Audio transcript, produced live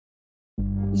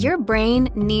Your brain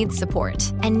needs support,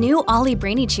 and new Ollie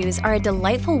Brainy Chews are a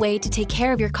delightful way to take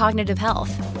care of your cognitive health.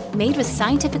 Made with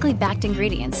scientifically backed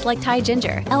ingredients like Thai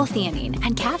ginger, L-theanine,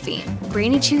 and caffeine,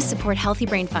 Brainy Chews support healthy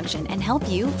brain function and help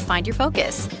you find your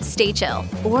focus, stay chill,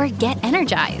 or get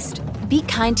energized. Be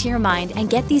kind to your mind and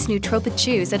get these nootropic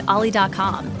chews at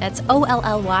ollie.com. That's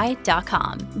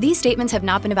OLLY.com. These statements have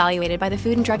not been evaluated by the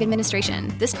Food and Drug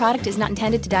Administration. This product is not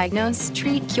intended to diagnose,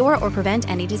 treat, cure, or prevent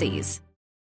any disease.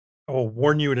 I will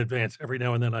warn you in advance. Every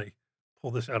now and then I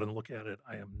pull this out and look at it.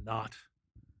 I am not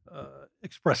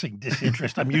expressing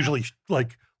disinterest. I'm usually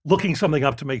like looking something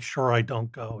up to make sure I don't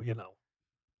go,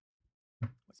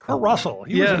 Kurt Russell.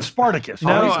 He was in Spartacus.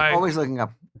 Always looking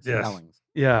up spellings.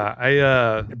 Yeah,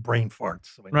 I brain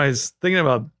farts. When I was thinking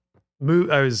about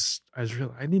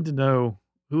I need to know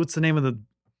what's the name of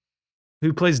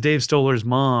who plays Dave Stoller's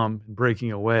mom in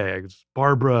Breaking Away. It's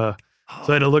Barbara.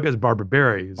 So I had to look at Barbara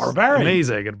Barry. Barbara Barry,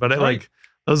 amazing. But like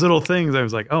those little things, I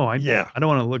was like, I don't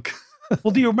want to look.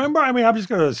 Well, do you remember? I mean, I'm just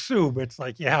going to assume it's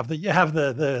like you have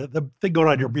the thing going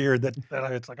on your beard that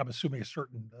it's like I'm assuming a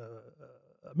certain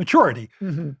maturity.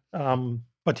 Mm-hmm.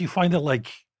 But do you find that like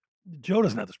Joe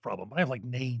doesn't have this problem? I have like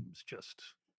names just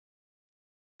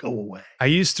go away. I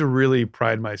used to really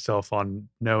pride myself on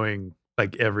knowing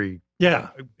like in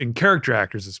character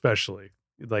actors especially,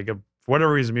 like for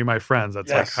whatever reason, me and my friends,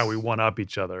 that's like how we one up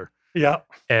each other. Yeah.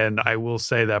 And I will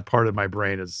say that part of my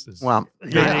brain is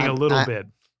gaining a little bit.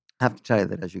 I have to tell you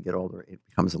that as you get older, it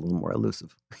becomes a little more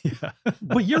elusive. Yeah.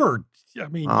 But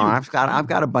I've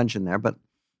got a bunch in there, but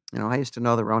I used to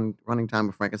know the running time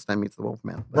of Frankenstein Meets the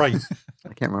Wolfman. Right.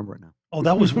 I can't remember it now. Oh,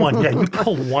 that was one. Yeah, you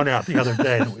pulled one out the other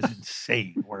day and it was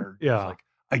insane where it was like,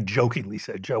 I jokingly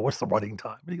said, Joe, what's the running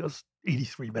time? And he goes,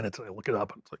 83 minutes. And I look it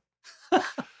up and it's like...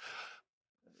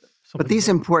 But these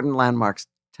important landmarks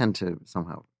tend to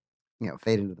somehow,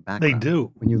 fade into the background. They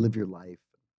do. When you live your life,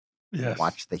 yes.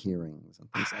 Watch the hearings and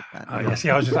things like that. I'm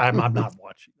not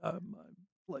watching.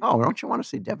 Don't you want to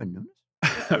see Devin Nunes?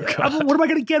 What am I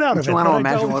going to get out of it? You want to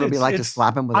imagine what it would be like to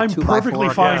slap him with a 2x4? I'm perfectly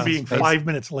fine being 5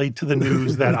 minutes late to the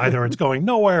news that either it's going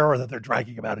nowhere or that they're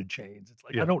dragging him out in chains. It's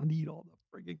like, I don't need all the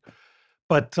frigging.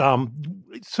 But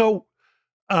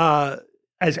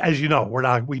as you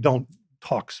know, we don't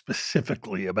talk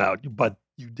specifically about, but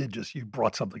you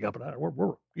brought something up, and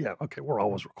we're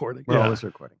always recording. We're always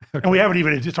recording, and we haven't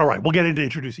even. It's all right. We'll get into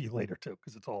introducing you later too,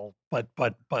 because it's all. But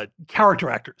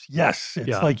character actors, yes,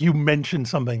 it's like you mentioned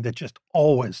something that just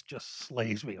always just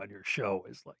slays me on your show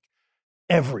is like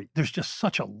there's just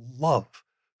such a love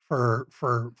for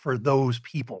those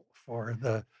people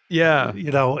and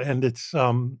it's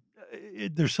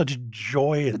there's such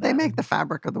joy in they make the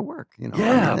fabric of the work,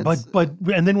 but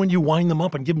and then when you wind them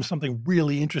up and give them something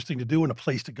really interesting to do and a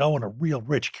place to go and a real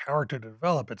rich character to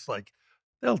develop, it's like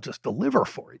they'll just deliver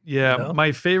for you.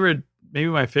 My favorite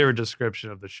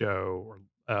description of the show,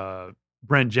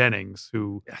 Brent Jennings,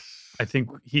 who I think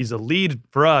he's a lead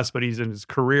for us, but he's in his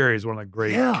career, he's one of the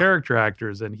great character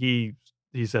actors, and he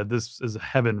said this is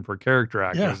heaven for character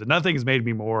actors, and nothing's made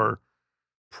me more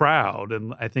proud,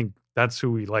 and I think that's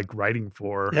who we like writing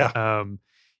for.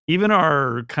 Even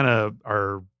our kind of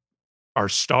our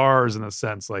stars in a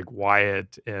sense, like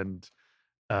Wyatt and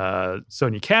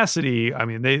Sonia Cassidy. I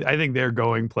mean, I think they're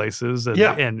going places and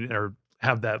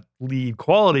have that lead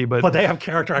quality, but they have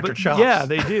character actor chops. Yeah,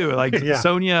 they do. Like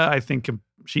Sonia, I think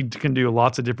she can do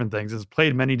lots of different things. Has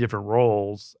played many different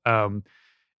roles. And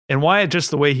Wyatt, just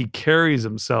the way he carries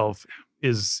himself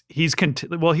is he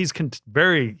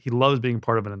loves being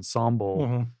part of an ensemble.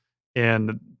 Mm-hmm.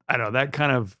 And I don't know, that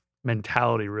kind of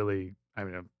mentality really,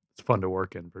 it's fun to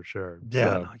work in for sure.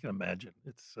 Yeah, I can imagine.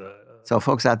 It's so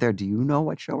folks out there, do you know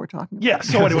what show we're talking about? Yeah,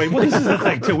 so anyway, this is the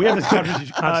thing too. We have this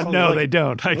conversation constantly. No, they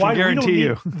don't. I can guarantee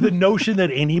you. The notion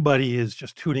that anybody is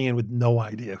just tuning in with no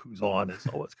idea who's on is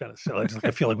always kind of silly.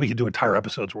 I feel like we could do entire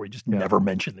episodes where we just never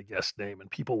mention the guest name and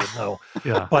people would know.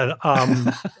 Yeah. But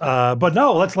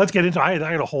no, let's get into I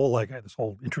had a whole I had this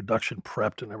whole introduction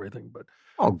prepped and everything, but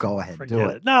go ahead, do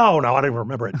it. No, I don't even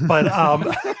remember it. But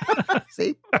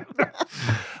see?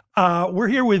 We're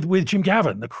here with Jim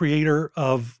Gavin, the creator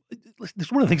of. This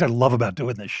is one of the things I love about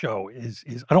doing this show is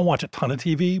I don't watch a ton of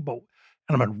TV, and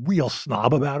I'm a real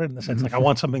snob about it in the sense like I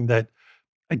want something that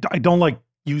I don't like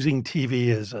using TV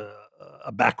as a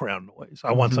background noise.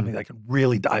 I want something that I can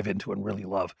really dive into and really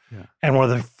love. Yeah. And one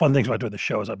of the fun things about doing the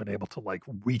show is I've been able to like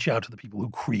reach out to the people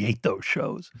who create those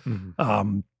shows.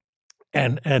 Mm-hmm.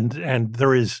 And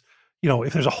there is,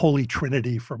 if there's a holy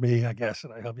trinity for me, I guess,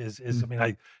 and I hope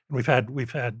we've had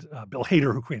Bill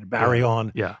Hader who created Barry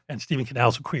on, and Stephen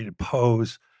Canals who created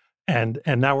Pose, and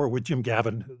now we're with Jim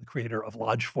Gavin, the creator of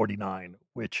Lodge 49,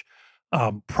 which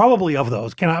Probably of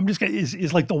those,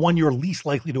 is like the one you're least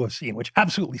likely to have seen, which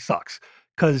absolutely sucks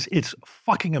because it's a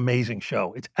fucking amazing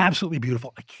show. It's absolutely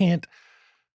beautiful.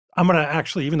 I'm going to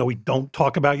actually, even though we don't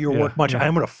talk about your work much,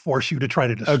 I'm going to force you to try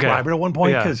to describe it at one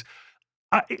point because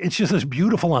it's just this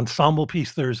beautiful ensemble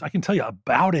piece. I can tell you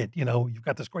about it. You've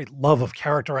got this great love of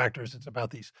character actors. It's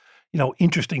about these,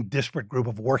 interesting disparate group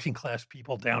of working class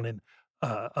people down in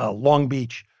Long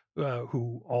Beach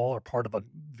who all are part of a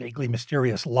vaguely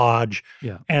mysterious lodge.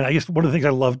 Yeah. And I guess one of the things I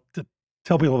love to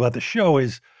tell people about the show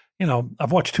is,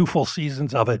 I've watched 2 full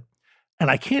seasons of it. And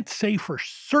I can't say for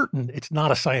certain it's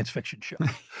not a science fiction show.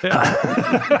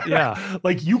 Yeah.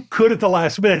 Like you could at the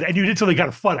last minute, and you did something kind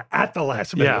of fun at the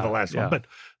last minute of the last one, but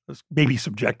it's maybe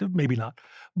subjective, maybe not.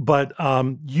 But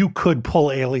you could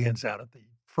pull aliens out of the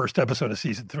first episode of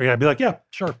season 3. And I'd be like, yeah,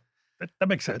 sure. That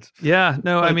makes sense. Yeah.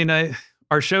 No, I mean,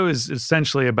 our show is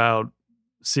essentially about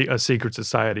a secret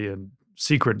society and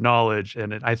secret knowledge,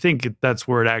 and I think that's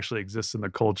where it actually exists in the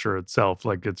culture itself.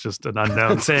 Like it's just an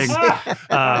unknown thing,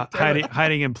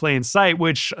 hiding in plain sight.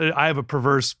 Which I have a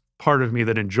perverse part of me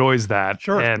that enjoys that.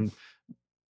 Sure. And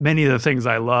many of the things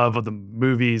I love, of the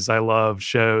movies I love,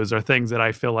 shows, are things that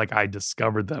I feel like I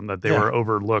discovered them, that they were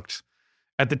overlooked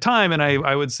at the time. And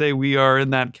I would say we are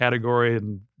in that category,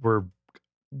 and we're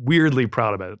weirdly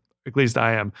proud of it. At least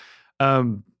I am.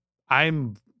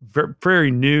 I'm very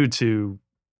new to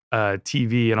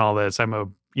TV and all this. I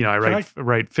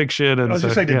write fiction. And I was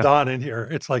just saying to Don in here,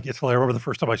 it's hilarious. I remember the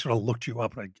first time I sort of looked you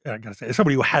up, and I got to say, as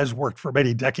somebody who has worked for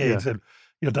many decades, and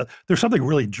there's something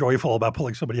really joyful about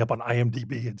pulling somebody up on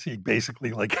IMDb and seeing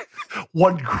basically like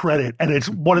one credit, and it's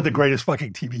one of the greatest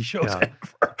fucking TV shows ever.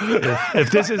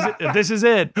 If this is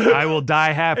it, I will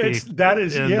die happy.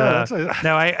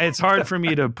 It's hard for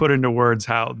me to put into words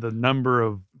how the number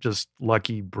of just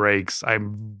lucky breaks.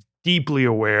 I'm deeply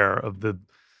aware of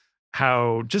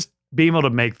how just being able to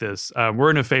make this.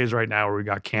 We're in a phase right now where we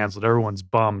got canceled. Everyone's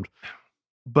bummed.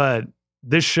 But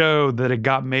this show, that it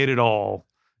got made at all,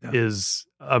 is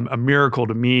a miracle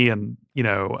to me. And,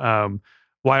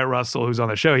 Wyatt Russell, who's on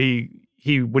the show, he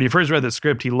when he first read the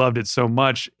script, he loved it so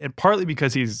much. And partly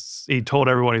because he told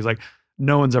everyone, he's like,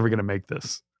 no one's ever going to make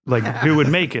this. Like, who would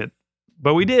make it?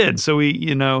 But we did. So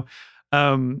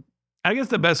I guess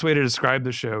the best way to describe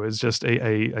the show is just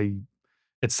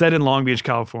it's set in Long Beach,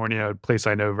 California, a place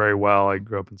I know very well. I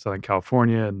grew up in Southern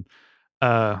California, and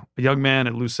a young man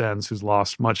at loose ends who's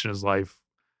lost much in his life.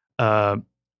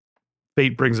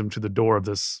 Fate brings him to the door of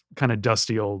this kind of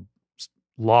dusty old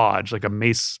lodge, like a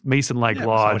Mason-like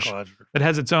lodge that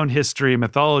has its own history and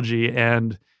mythology.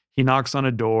 And he knocks on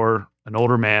a door. An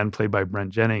older man, played by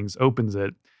Brent Jennings, opens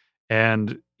it,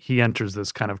 and he enters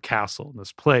this kind of castle,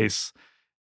 this place.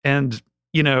 And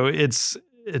it's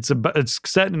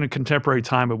set in a contemporary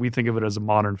time, but we think of it as a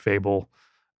modern fable.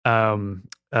 Ernie,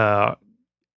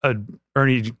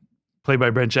 played by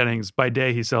Brent Jennings, by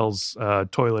day he sells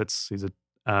toilets. He's a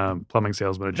plumbing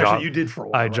salesman. A job you did for a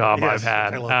while. I've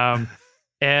had.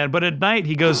 But at night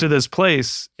he goes to this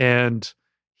place, and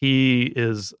he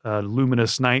is a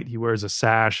luminous knight. He wears a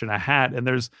sash and a hat, and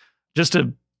there's just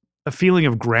a feeling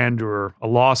of grandeur, a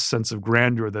lost sense of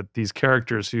grandeur that these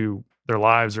characters who their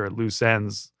lives are at loose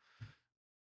ends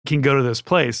can go to this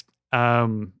place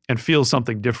and feel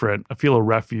something different, feel a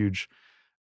refuge.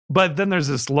 But then there's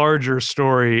this larger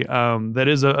story that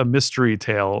is a mystery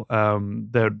tale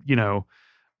that,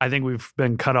 I think we've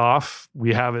been cut off.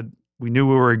 We knew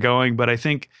where we were going, but I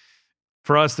think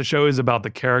for us, the show is about the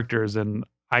characters, and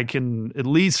I can at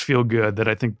least feel good that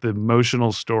I think the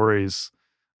emotional stories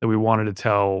that we wanted to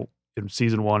tell in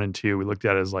season 1 and 2, we looked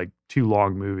at it as like 2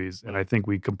 long movies, and I think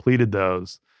we completed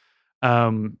those.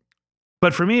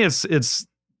 But for me, it's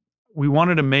we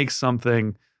wanted to make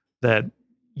something that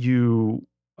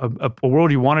a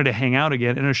world you wanted to hang out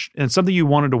again, and something you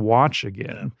wanted to watch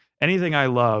again. Yeah. Anything I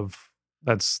love,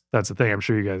 that's the thing. I'm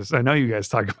sure I know you guys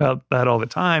talk about that all the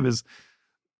time.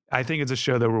 I think it's a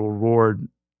show that will reward,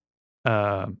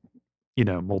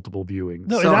 multiple viewings.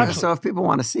 No, so if people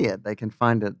want to see it, they can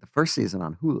find it the first season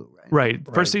on Hulu, right?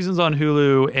 Right. First season's on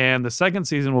Hulu, and the second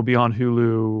season will be on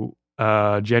Hulu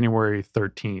January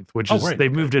 13th, which is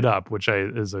they've moved it up, which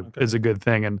is a good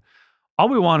thing. And all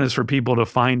we want is for people to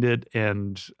find it.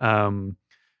 And I'm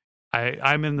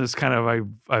in this kind of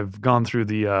I've gone through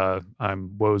the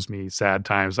woes me sad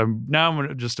times. I'm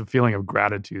just a feeling of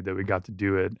gratitude that we got to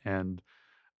do it. And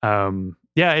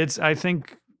I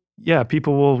think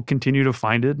people will continue to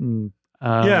find it. And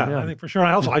I think for sure.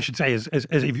 And also, I should say, as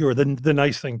a viewer, the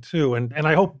nice thing too, and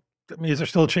I hope. I mean, is there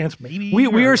still a chance? Maybe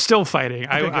we are still fighting.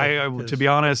 To be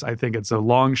honest, I think it's a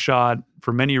long shot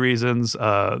for many reasons.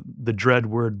 The dread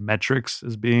word metrics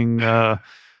is being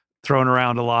thrown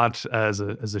around a lot as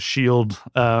a shield.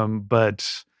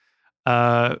 But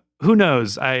who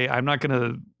knows? I'm not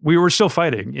gonna. We were still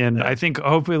fighting, and I think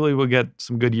hopefully we'll get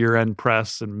some good year-end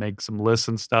press and make some lists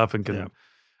and stuff, and can.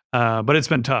 But it's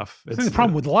been tough. I think the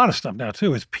problem with a lot of stuff now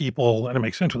too is people, and it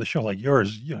makes sense with a show like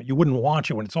yours. You wouldn't watch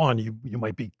it when it's on. You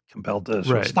might be compelled to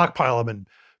sort of stockpile them and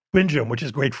binge them, which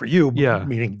is great for you,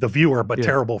 meaning the viewer, but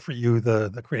terrible for you,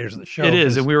 the creators of the show. It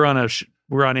is, and we were on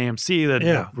AMC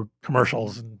that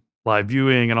commercials and live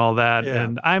viewing and all that.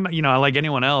 And I'm, like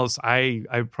anyone else, I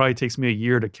probably takes me a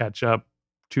year to catch up,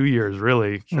 2 years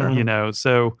really,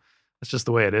 so it's just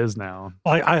the way it is now.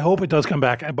 I hope it does come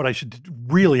back, but I should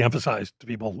really emphasize to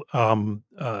people,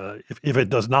 if it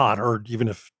does not, or even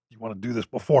if you want to do this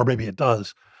before, maybe it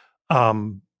does,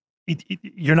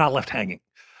 you're not left hanging.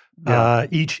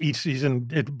 Each season,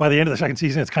 by the end of the second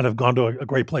season, it's kind of gone to a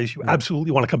great place. You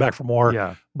absolutely want to come back for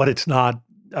more, but it's not,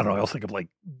 I don't know, I'll think of like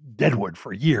Deadwood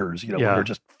for years, when you're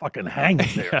just fucking hanging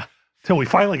there till we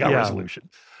finally got resolution.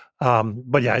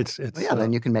 But it's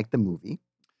then you can make the movie,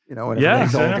 when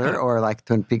everybody's older, or like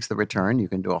Twin Peaks: The Return, you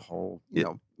can do a whole,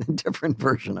 different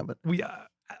version of it.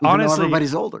 Honestly,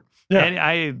 everybody's older.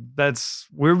 And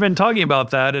we've been talking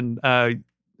about that, and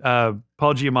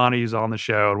Paul Giamatti is on the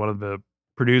show, and one of the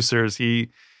producers, he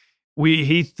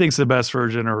thinks the best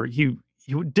version, or he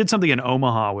did something in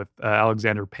Omaha with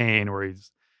Alexander Payne where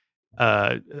he's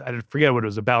I forget what it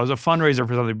was about. It was a fundraiser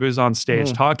for something, but he was on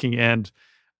stage talking, and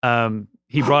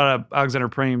he Alexander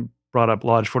Payne brought up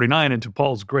Lodge 49, and to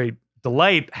Paul's great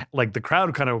delight, like the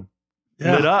crowd kind of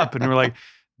lit up, and we're like,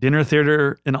 dinner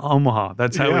theater in Omaha.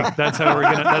 That's how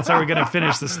we're gonna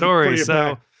finish the story.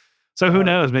 So who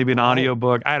knows? Maybe an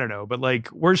audiobook. I don't know. But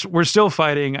like we're still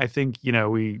fighting. I think,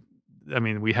 we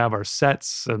have our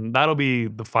sets, and that'll be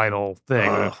the final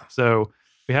thing. So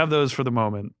we have those for the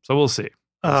moment. So we'll see.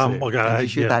 Did you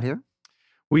shoot that here?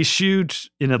 We shoot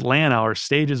in Atlanta. Our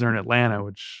stages are in Atlanta,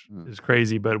 which is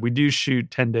crazy. But we do shoot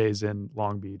 10 days in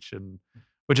Long Beach, and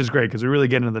which is great because we really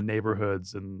get into the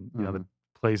neighborhoods and the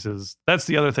places. That's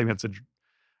the other thing I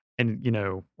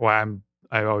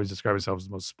always describe myself as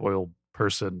the most spoiled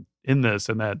person in this,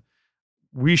 and that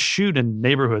we shoot in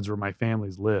neighborhoods where my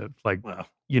family's lived. Like, the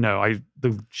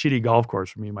shitty golf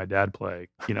course where me and my dad play,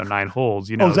 9 holes,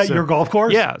 is that your golf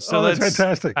course? Yeah. So that's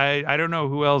fantastic. I don't know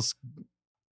who else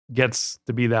gets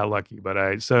to be that lucky, but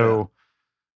And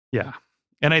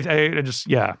I just,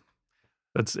 it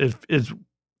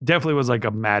definitely was like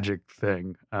a magic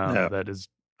thing. That is,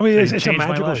 it's a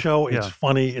magical show. It's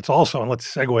funny. It's also, and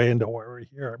let's segue into where we're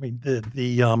here. I mean, they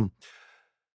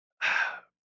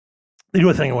do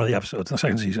a thing in one of the episodes in the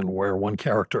second season where one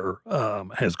character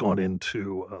has gone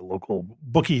into a local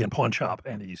bookie and pawn shop,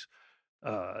 and he's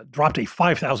dropped a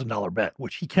 $5,000 bet,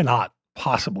 which he cannot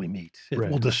possibly meet. It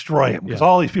will destroy him because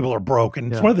all these people are broke.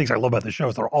 And it's one of the things I love about the show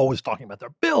is they're always talking about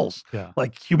their bills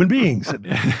like human beings. And,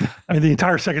 the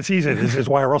entire second season is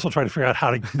why we're also trying to figure out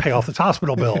how to pay off his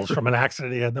hospital bills from an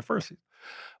accident he had in the first season.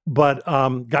 But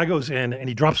guy goes in and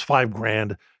he drops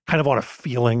 $5,000 kind of on a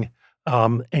feeling.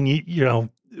 And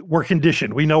we're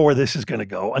conditioned. We know where this is going to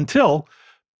go until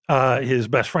his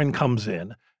best friend comes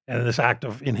in, and this act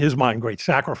of, in his mind, great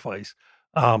sacrifice,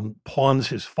 pawns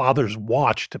his father's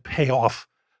watch to pay off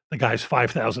the guy's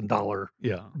 $5,000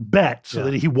 bet so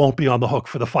that he won't be on the hook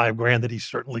for the $5,000 that he's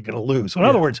certainly going to lose. So in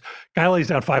other words, guy lays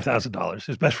down $5,000.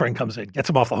 His best friend comes in, gets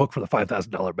him off the hook for the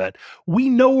 $5,000 bet. We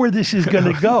know where this is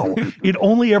going to go. It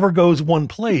only ever goes one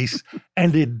place,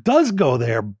 and it does go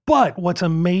there. But what's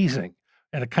amazing,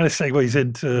 and it kind of segues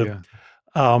into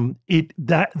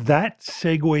that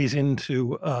segues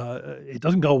into it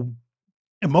doesn't go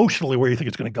emotionally where you think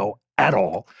it's going to go at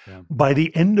all. By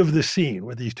the end of the scene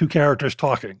with these two characters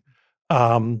talking,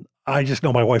 I just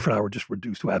know my wife and I were just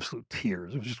reduced to absolute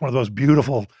tears. It was just one of those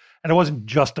beautiful, and it wasn't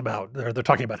just about they're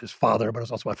talking about his father, but it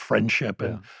was also about friendship,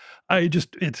 and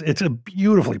it's a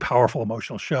beautifully powerful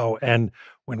emotional show. And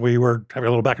when we were having a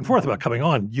little back and forth about coming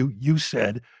on, you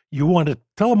said you want to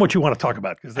tell them what you want to talk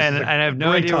about, because I have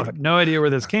no idea where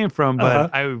this came from,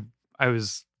 but I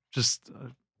was just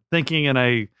thinking,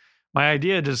 and my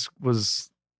idea just was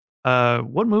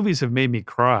what movies have made me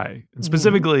cry, and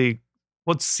specifically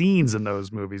what scenes in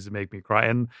those movies that make me cry,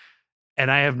 and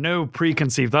I have no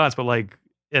preconceived thoughts, but I'm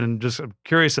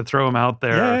curious to throw them out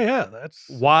there. That's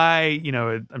why,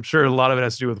 I'm sure a lot of it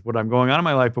has to do with what I'm going on in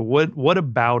my life, but what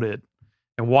about it,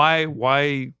 and why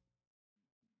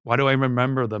do I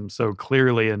remember them so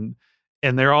clearly? And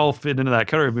they're all fit into that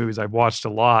category of movies I've watched a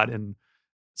lot, and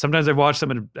sometimes I've watched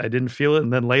them and I didn't feel it,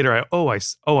 and then later I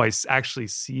actually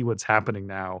see what's happening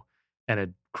now, and it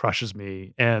crushes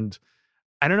me. And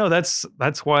I don't know. That's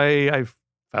why I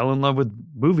fell in love with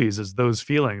movies as those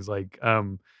feelings. Like,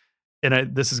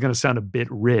 this is going to sound a bit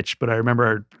rich, but I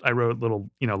remember I wrote little,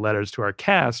 letters to our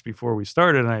cast before we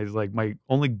started. And I was like, my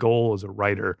only goal as a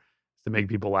writer is to make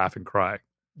people laugh and cry.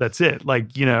 That's it.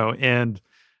 Like, and,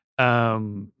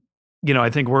 I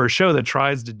think we're a show that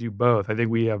tries to do both. I think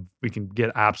we can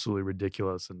get absolutely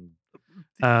ridiculous and,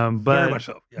 very much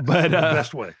so. Yes, but in the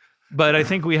best way. But I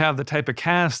think we have the type of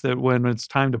cast that when it's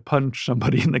time to punch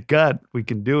somebody in the gut, we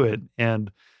can do it.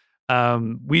 And,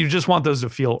 we just want those to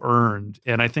feel earned.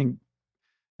 And I think,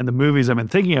 and the movies I've been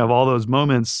thinking of, all those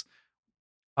moments,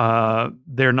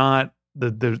 they're not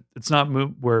it's not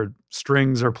where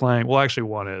strings are playing. Well, actually,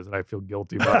 one is, and I feel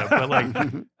guilty about it. But like,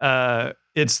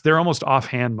 they're almost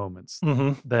offhand moments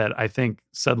that I think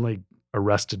suddenly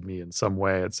arrested me in some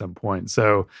way at some point.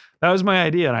 So that was my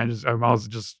idea, and I also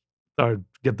just thought I'd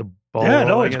get the ball. Yeah,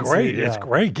 no, it's great. It's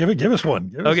great. Give us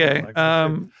one. Okay.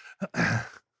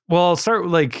 Well, I'll start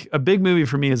with like a big movie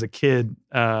for me as a kid.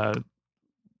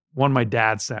 One my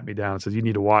dad sat me down and said, you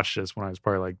need to watch this when I was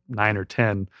probably like 9 or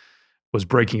 10, was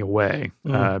Breaking Away.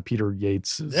 Peter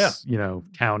Yates's,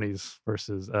 Counties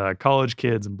versus College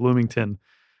Kids in Bloomington.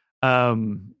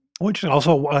 Which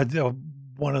also one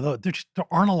of there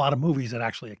aren't a lot of movies that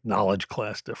actually acknowledge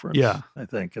class difference. Yeah. I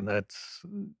think.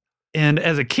 And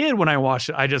as a kid, when I watched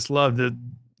it, I just loved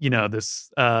this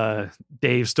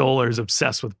Dave Stoller's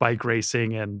obsessed with bike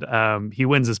racing, and he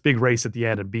wins this big race at the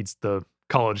end and beats the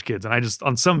college kids. And I just,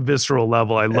 on some visceral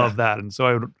level, I love that. And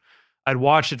so I'd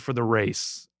watch it for the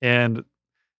race. And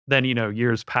then,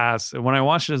 years pass. And when I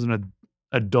watched it as an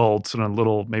adult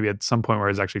and maybe at some point where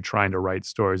I was actually trying to write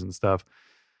stories and stuff,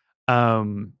 I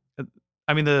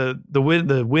mean, the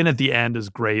win at the end is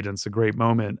great. And it's a great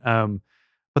moment.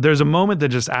 But there's a moment that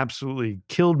just absolutely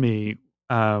killed me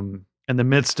in the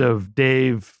midst of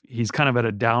Dave. He's kind of at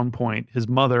a down point. His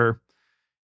mother,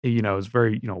 is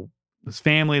very, this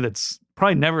family that's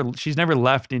probably she's never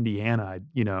left Indiana,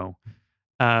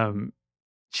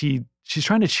 she's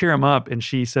trying to cheer him up, and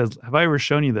she says, have I ever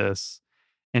shown you this?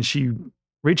 And she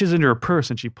reaches into her purse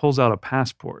and she pulls out a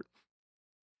passport.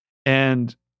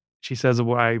 And she says,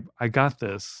 well, I got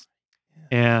this.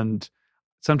 And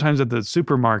sometimes at the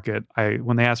supermarket,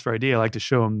 when they ask for ID, I like to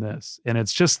show them this. And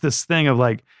it's just this thing of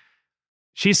like,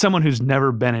 she's someone who's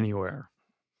never been anywhere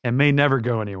and may never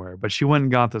go anywhere, but she went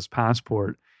and got this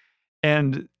passport.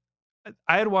 And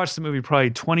I had watched the movie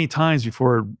probably 20 times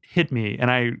before it hit me.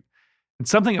 And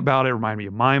something about it reminded me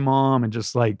of my mom, and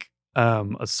just like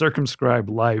a circumscribed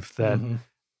life that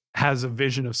has a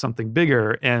vision of something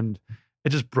bigger. And it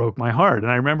just broke my heart.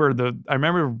 And I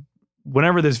remember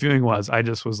whenever this viewing was, I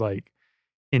just was like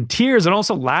in tears, and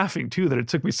also laughing too, that it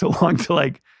took me so long to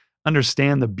like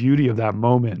understand the beauty of that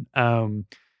moment. And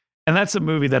that's a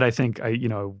movie that I think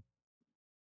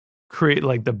create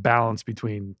like the balance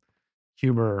between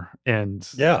humor and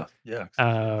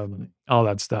all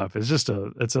that stuff. It's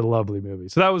a lovely movie.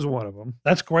 So that was one of them.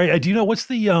 That's great. Do you know what's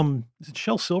the is it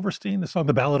Shel Silverstein, the song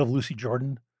 "The Ballad of Lucy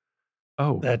Jordan"?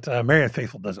 Oh, that Marianne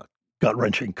Faithfull does a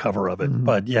gut-wrenching cover of it.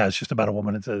 But yeah, it's just about a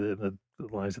woman. It's the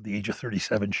lines at the age of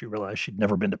 37, she realized she'd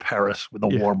never been to Paris with a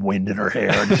warm wind in her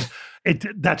hair.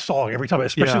 That song, every time,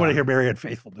 especially when I hear Marianne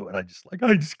Faithfull do it, I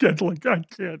can't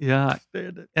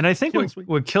stand it. And I think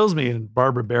what kills me, and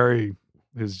Barbara Barry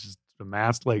is just a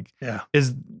master,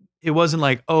 is it wasn't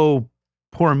like, oh,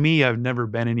 poor me, I've never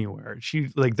been anywhere. She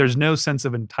there's no sense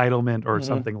of entitlement or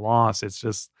something lost. It's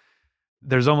just,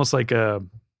 there's almost like a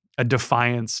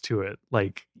defiance to it.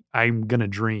 Like, I'm gonna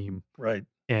dream. Right.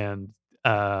 And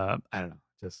I don't know,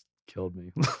 just killed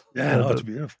me. Yeah, no, it's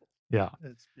beautiful. Yeah.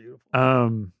 It's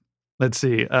beautiful. Let's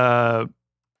see. And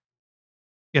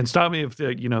stop me if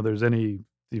there's any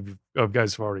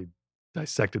guys who already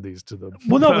dissected these to the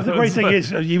well, no, but the great thing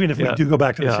is, even if we do go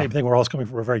back to the same thing, we're all coming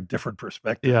from a very different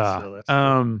perspective. Yeah. So that's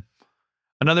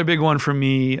another big one for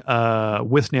me,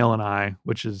 With Nail and I,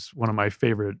 which is one of my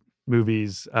favorite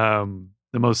movies.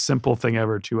 The most simple thing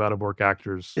ever. 2 out-of-work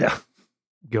actors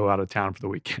go out of town for the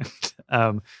weekend.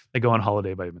 They go on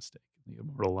holiday by mistake. The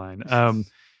immortal line.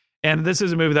 And this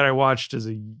is a movie that I watched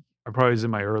I probably was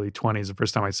in my early 20s, the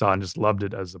first time I saw it, and just loved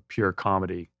it as a pure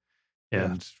comedy.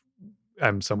 And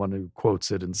I'm someone who quotes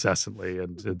it incessantly,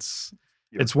 and it's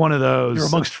one of those. You're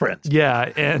amongst friends. Yeah.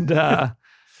 And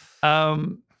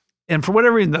and for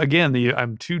whatever reason, again,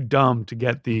 I'm too dumb to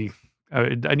get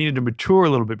I needed to mature a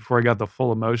little bit before I got the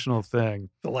full emotional thing.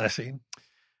 The last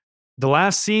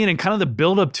scene and kind of the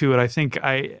build up to it. I think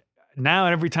now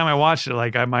every time I watch it,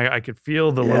 like I could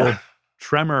feel the little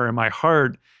tremor in my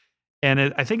heart.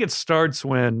 And I think it starts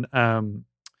when, our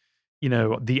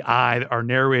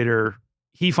narrator,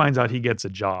 he finds out he gets a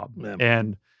job. Yeah.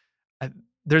 And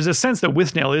there's a sense that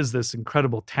Withnail is this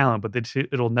incredible talent, but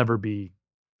it'll never be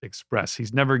expressed.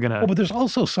 He's never gonna. Well, but there's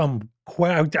also some.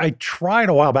 I tried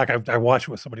a while back. I watched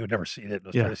it with somebody who'd never seen it and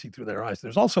was trying to see through their eyes.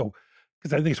 There's also,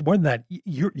 because I think it's more than that.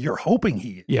 You're hoping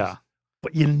he is,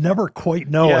 but you never quite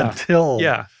know until.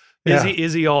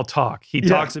 Is he all talk? He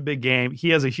talks a big game. He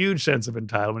has a huge sense of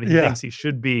entitlement. He thinks he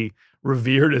should be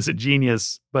revered as a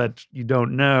genius, but you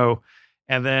don't know.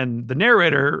 And then the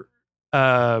narrator,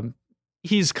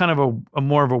 he's kind of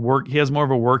he has more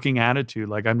of a working attitude.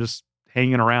 Like, I'm just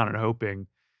hanging around and hoping.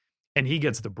 And he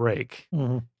gets the break.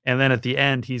 Mm-hmm. And then at the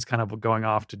end, he's kind of going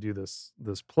off to do this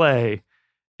play.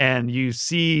 And you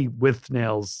see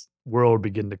Withnail's world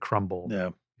begin to crumble. Yeah.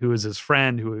 Who is his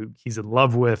friend, who he's in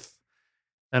love with,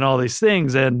 and all these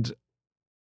things. And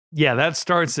that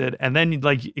starts it. And then you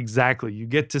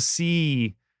get to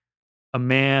see a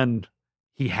man,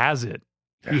 he has it.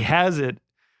 Yeah. He has it.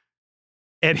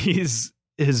 And he's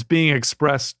being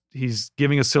expressed. He's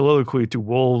giving a soliloquy to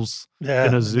wolves in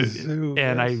a zoo.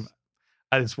 And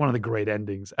it's one of the great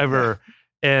endings ever.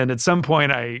 Yeah. And at some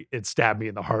point it stabbed me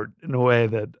in the heart in a way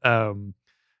that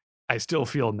I still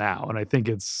feel now. And I think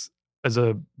it's as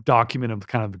a document of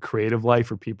kind of the creative life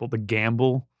for people, the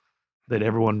gamble that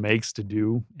everyone makes to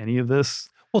do any of this.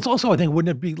 Well, it's also, I think,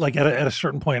 wouldn't it be like at a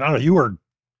certain point, I don't know, you were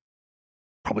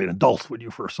probably an adult when you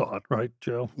first saw it, right,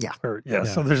 Joe? Yeah.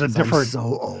 So there's a different. I'm so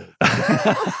old.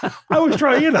 I was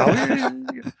trying,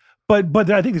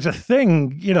 but I think there's a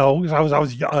thing, I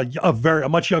was a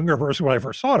much younger person when I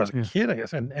first saw it as a kid, I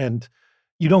guess, and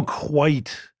you don't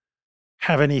quite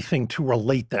have anything to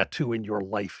relate that to in your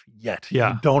life yet.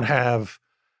 Yeah. You don't have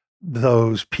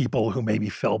those people who maybe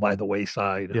fell by the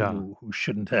wayside, who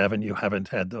shouldn't have, and you haven't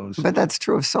had those. But that's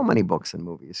true of so many books and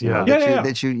movies.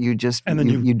 That you just, and then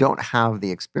you don't have the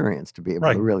experience to be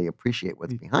able to really appreciate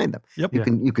what's behind them. Yep.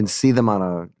 You can see them on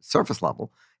a surface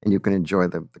level, and you can enjoy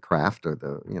the craft or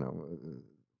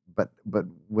but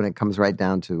when it comes right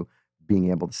down to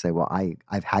being able to say, well,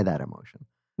 I've had that emotion.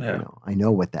 Yeah. I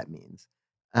know what that means.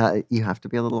 You have to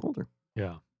be a little older.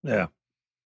 Yeah. Yeah.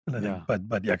 And I think,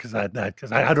 but because I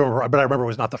don't remember, but I remember it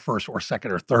was not the first or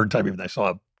second or third time even I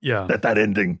saw that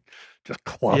ending just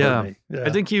clobbered me. Yeah. I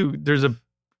think there's the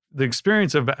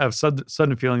experience of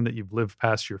sudden feeling that you've lived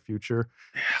past your future.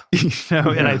 Yeah.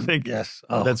 And I think that's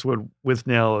what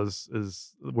Withnail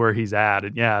is where he's at.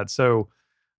 And so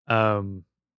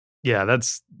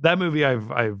that's that movie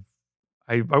I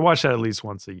watch that at least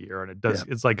once a year, and it does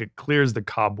it's like it clears the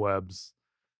cobwebs,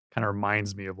 kind of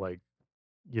reminds me of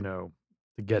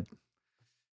it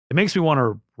makes me want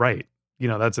to write.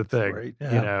 That's a thing. Right.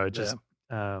 Yeah. It just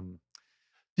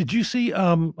Did you see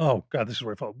oh God, this is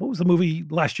where I fell. What was the movie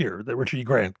last year that Richard E.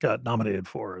 Grant got nominated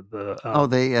for? The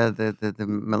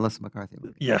Melissa McCarthy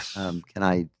movie. Yes. Can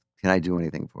I do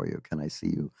anything for you? Can I see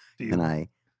you? Can I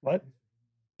what?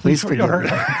 Please forgive me.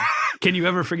 Can you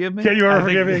ever forgive me? Can you ever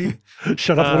forgive me?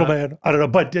 Shut up, little man. I don't know,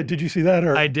 but did you see that?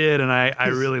 Or I did, and I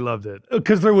really loved it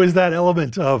because there was that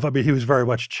element of, he was very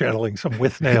much channeling some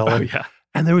Withnail,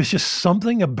 and there was just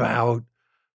something about,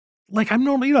 I'm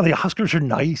normally, the Oscars are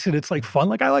nice and it's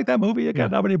fun. I like that movie. It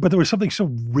got nominated, but there was something so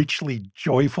richly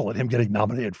joyful in him getting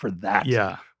nominated for that.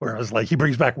 Yeah, where I was he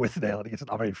brings back Withnail and he gets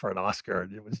nominated for an Oscar,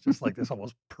 and it was just this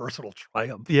almost personal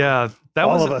triumph. Yeah,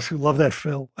 all of us who love that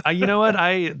film. You know what?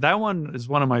 That one is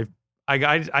one of my. I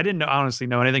didn't honestly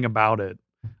know anything about it.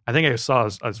 I think I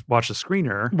watched a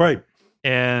screener, right?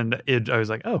 And I was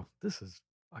like, oh, this is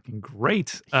fucking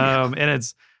great. And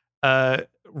it's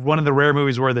one of the rare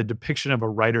movies where the depiction of a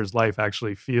writer's life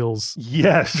actually feels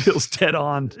dead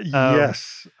on.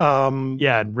 Yes.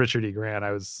 And Richard E. Grant.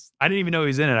 I didn't even know he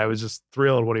was in it. I was just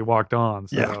thrilled when he walked on.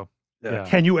 So, yeah.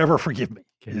 Can You Ever Forgive Me?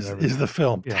 Is the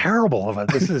film terrible of it?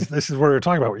 This is what we were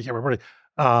talking about. You can't remember.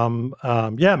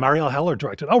 Marielle Heller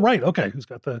directed. Oh, right. Okay. Who's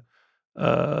got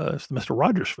it's the Mr.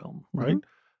 Rogers film, right?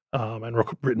 Mm-hmm. And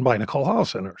written by Nicole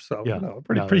Hollister. So,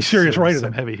 pretty serious writer.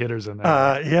 Some heavy hitters in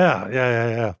there.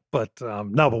 Yeah. But but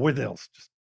Withnail's just,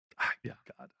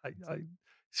 God, I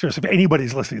seriously, if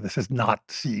anybody's listening to this has not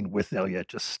seen Withnail yet,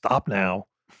 just stop now,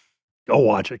 go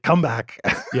watch it, come back.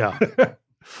 Yeah,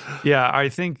 I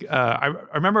think I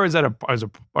remember I was at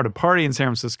a party in San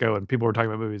Francisco, and people were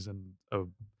talking about movies, and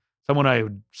someone I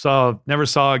never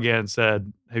saw again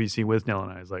said, "Have you seen Withnail?"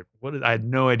 And I was like, "What?" I had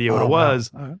no idea what it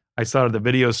was. Wow. I saw it at the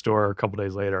video store a couple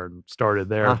days later and started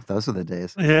there. Those are the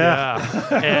days. Yeah.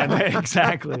 And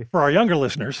exactly for our younger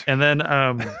listeners. And then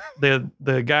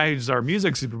the guy who's our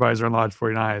music supervisor on Lodge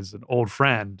 49 is an old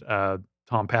friend,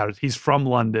 Tom Patterson. He's from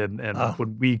London, and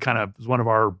when we kind of, it was one of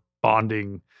our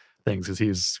bonding things, because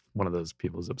he's one of those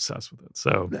people who's obsessed with it.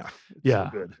 So so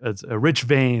good. It's a rich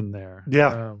vein there.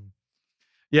 Yeah.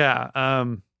 Yeah.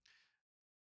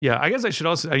 Yeah, I guess I should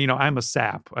also, I'm a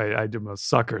sap. I'm a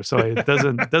sucker, so it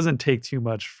doesn't take too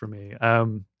much for me.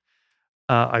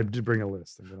 I did bring a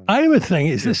list. I have a thing.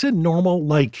 Is this a normal,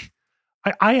 like,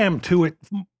 I am too, it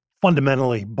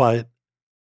fundamentally, but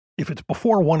if it's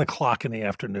before 1 o'clock in the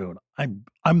afternoon,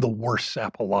 I'm the worst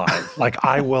sap alive. Like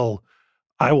I will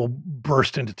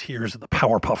burst into tears at the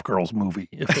Powerpuff Girls movie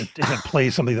if it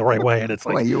plays something the right way, and it's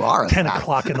like Boy, you are 10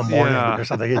 o'clock in the morning or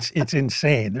something. It's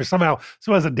insane. There's somehow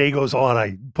as the day goes on,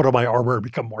 I put on my armor and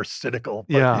become more cynical.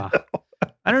 But,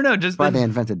 I don't know. Just why they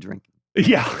invented drinking.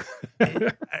 Yeah.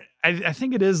 I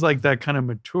think it is like that kind of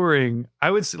maturing. I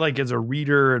would say, like, as a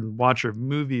reader and watcher of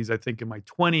movies, I think in my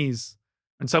 20s,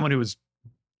 and someone who was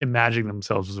imagining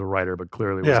themselves as a writer, but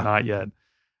clearly was not yet.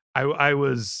 I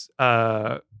was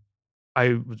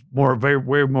way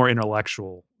more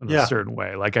intellectual in a certain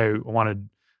way. Like I wanted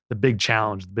the big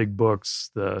challenge, the big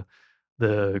books, the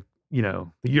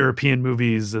European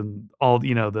movies and all,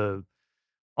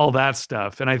 all that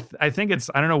stuff. And I think I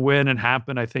don't know when it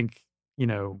happened. I think,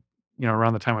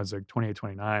 around the time I was like 28,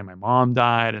 29, my mom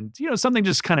died, and, something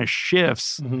just kind of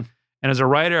shifts. Mm-hmm. And as a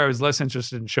writer, I was less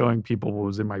interested in showing people what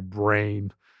was in my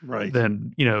brain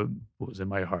than, what was in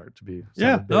my heart, to be rich.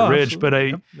 Absolutely. But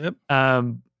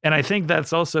and I think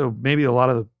that's also maybe a lot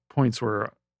of the points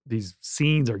where these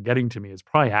scenes are getting to me is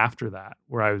probably after that,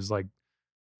 where I was like,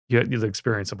 the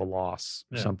experience of a loss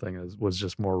or something was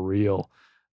just more real.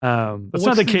 That's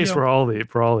not the case for all these.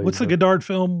 What's the Godard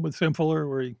film with Sam Fuller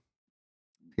where he...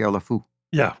 Pierre LeFou.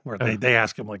 Yeah, where they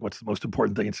ask him, like, what's the most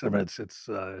important thing in cinema? It's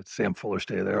Sam Fuller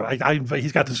stay there.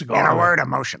 He's got the cigar. In a word,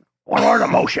 emotion. One word,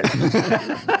 emotion.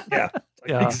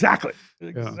 Exactly.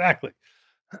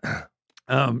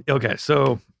 Okay,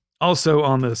 so also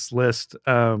on this list,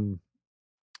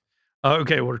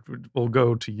 okay, we'll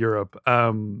go to Europe.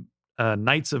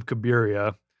 Knights of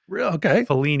Cabiria. Okay.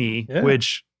 Fellini,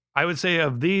 which I would say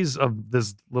of this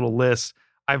little list,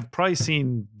 I've probably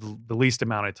seen the least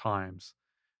amount of times.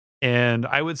 And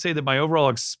I would say that my overall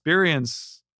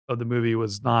experience of the movie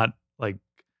was not like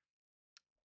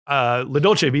La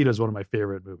Dolce Vita is one of my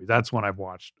favorite movies. That's one I've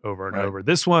watched over and over.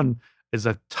 This one is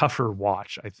a tougher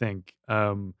watch, I think.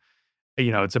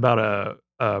 It's about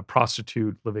a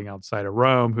prostitute living outside of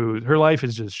Rome who her life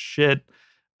is just shit.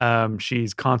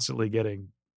 She's constantly getting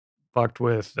fucked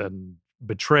with and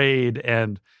betrayed,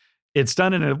 and it's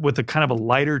done with a kind of a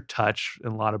lighter touch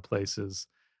in a lot of places.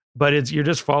 But you're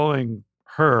just following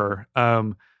her. I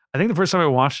think the first time I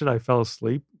watched it, I fell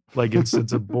asleep. Like it's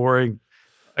a boring.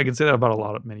 I can say that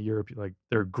about many European. Like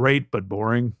they're great but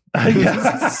boring in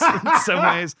some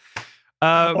ways.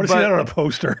 I want to see that on a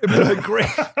poster. Great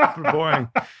but boring.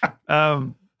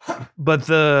 But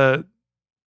I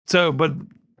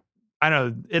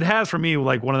know it has for me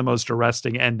like one of the most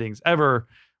arresting endings ever,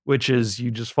 which is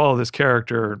you just follow this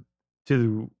character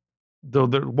to the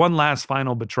one last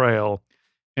final betrayal.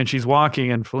 And she's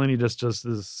walking, and Fellini just does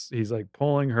this. He's like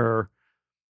pulling her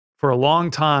for a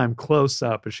long time close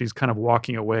up as she's kind of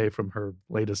walking away from her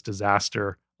latest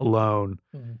disaster alone.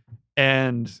 Mm-hmm.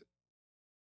 And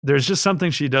there's just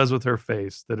something she does with her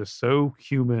face that is so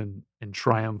human and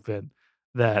triumphant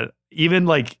that even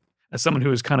like as someone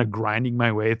who is kind of grinding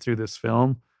my way through this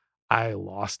film, I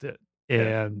lost it.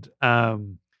 Yeah. And I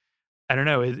don't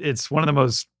know. It's one of the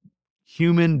most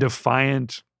human,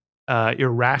 defiant,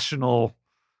 irrational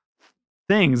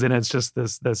things, and it's just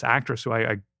this actress who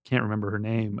I can't remember her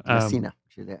name. Messina,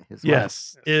 his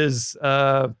wife. Is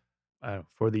for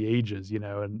the ages,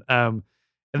 and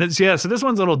then so this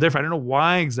one's a little different. I don't know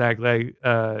why exactly.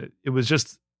 It was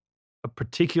just a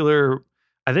particular.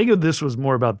 I think this was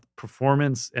more about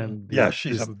performance and the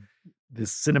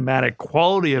cinematic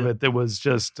quality of it that was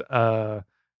just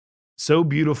so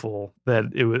beautiful that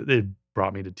it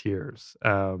brought me to tears.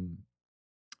 And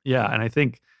I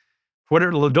think.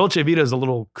 La Dolce Vita is a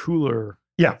little cooler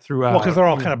throughout. Well, because they're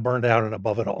all kind of burned out and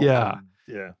above it all. Yeah.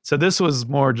 So this was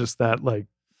more just that like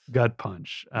gut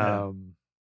punch. I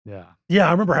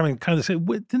remember having kind of the same,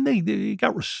 didn't they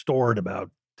got restored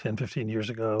about 10, 15 years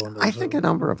ago? And I think a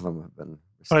number of them have been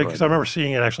restored. Because I remember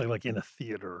seeing it actually like in a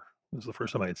theater. It was the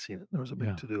first time I had seen it. There was a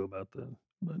big to-do about that.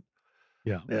 But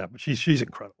but she's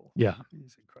incredible. Yeah.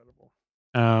 She's incredible.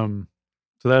 So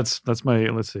that's my,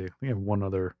 let's see. We have one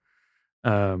other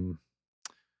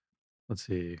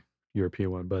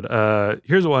European one, but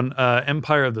here's one,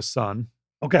 Empire of the Sun.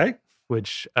 Okay.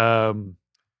 Which I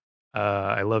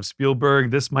love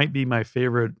Spielberg. This might be my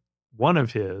favorite one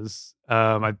of his.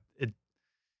 I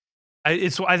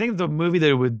think the movie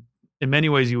that would, in many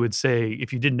ways, you would say,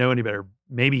 if you didn't know any better,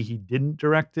 maybe he didn't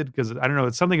direct it, because I don't know,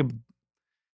 it's something,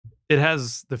 it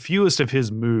has the fewest of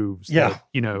his moves that,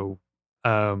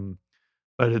 But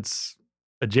it's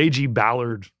a J.G.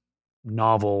 Ballard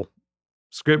novel,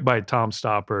 script by Tom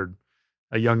Stoppard,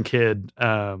 a young kid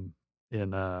in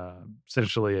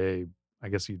essentially I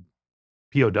guess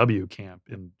POW camp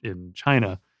in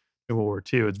China in World War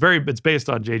II. It's based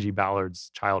on J.G.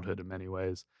 Ballard's childhood in many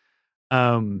ways.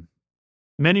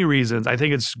 Many reasons. I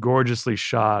think it's gorgeously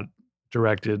shot,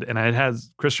 directed, and it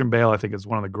has Christian Bale. I think is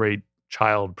one of the great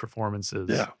child performances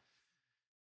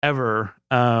ever.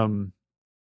 And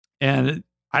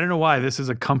I don't know why this is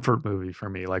a comfort movie for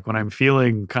me. Like when I'm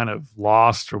feeling kind of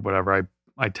lost or whatever,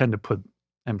 I tend to put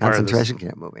Empire concentration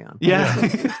camp movie on. Yeah.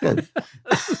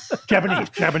 Japanese.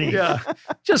 Yeah.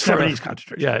 Just for Japanese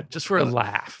concentration. Yeah, just for a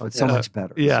laugh. Oh, it's so much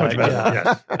better. Yeah. So much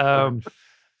better.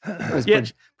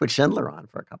 Yes. Put Schindler on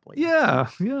for a couple of years.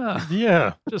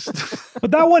 Yeah.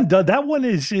 But that one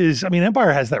is I mean,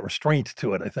 Empire has that restraint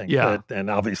to it, I think. Yeah. And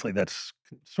obviously that's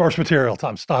source material,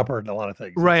 Tom Stoppard, and a lot of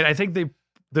things. Right. I think they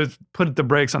put the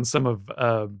brakes on some of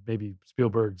maybe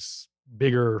Spielberg's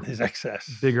his excess,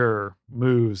 bigger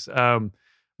moves.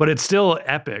 But it's still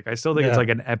epic. I still think it's like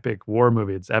an epic war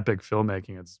movie. It's epic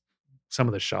filmmaking. Some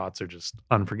of the shots are just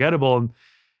unforgettable.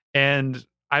 And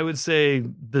I would say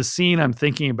the scene I'm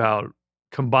thinking about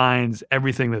combines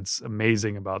everything that's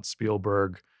amazing about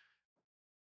Spielberg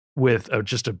with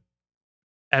just a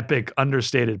epic,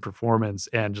 understated performance,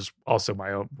 and just also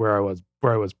my own where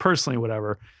I was personally,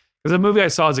 whatever. Because a movie I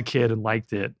saw as a kid and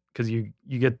liked it because you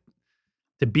get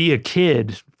to be a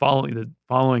kid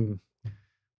following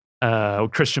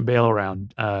Christian Bale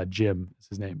around. Jim is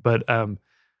his name, but I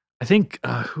think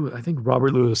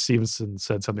Robert Louis Stevenson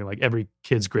said something like every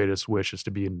kid's greatest wish is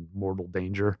to be in mortal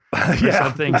danger or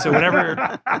something. So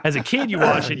whenever as a kid you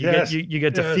watch it, you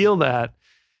get to feel that,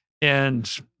 and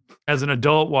as an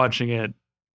adult watching it,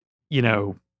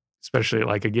 especially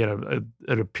like again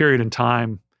at a period in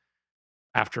time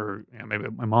after maybe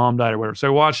my mom died or whatever. So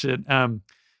I watched it.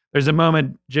 There's a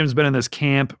moment Jim's been in this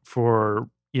camp for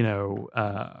over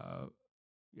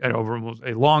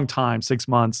a long time, 6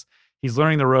 months. He's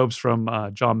learning the ropes from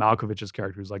John Malkovich's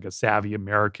character, who's like a savvy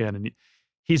American, and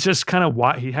he's just kind of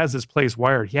he has this place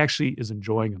wired. He actually is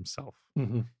enjoying himself.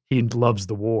 Mm-hmm. He loves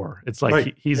the war. It's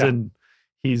like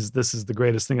this is the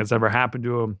greatest thing that's ever happened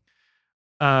to him.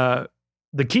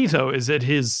 The key though is that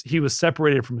he was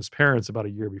separated from his parents about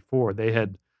a year before. They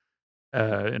had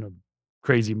in a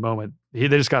crazy moment, they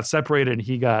just got separated,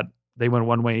 and they went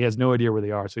one way. He has no idea where they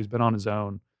are, so he's been on his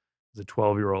own as a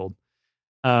 12-year-old.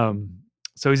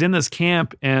 So he's in this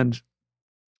camp, and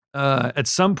at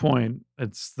some point,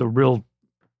 it's the real,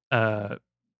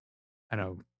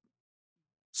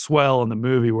 swell in the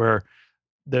movie where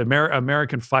the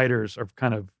American fighters are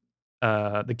kind of,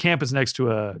 the camp is next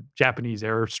to a Japanese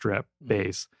airstrip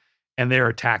base, and they're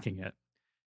attacking it.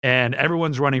 And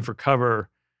everyone's running for cover.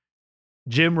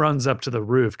 Jim runs up to the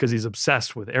roof because he's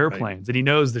obsessed with airplanes, and he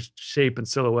knows the shape and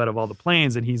silhouette of all the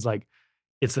planes, and he's like,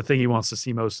 it's the thing he wants to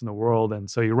see most in the world. And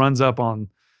so he runs up on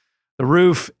the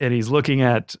roof, and he's looking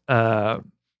at, and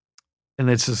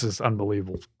it's just this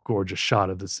unbelievable, gorgeous shot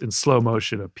of this in slow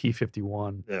motion of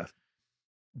P-51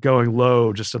 going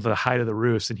low just at the height of the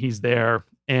roofs. And he's there,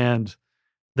 and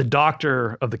the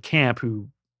doctor of the camp who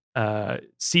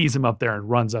sees him up there and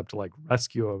runs up to like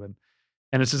rescue him.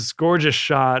 And it's this gorgeous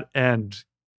shot, and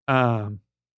you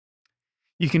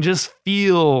can just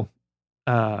feel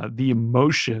the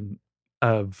emotion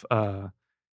of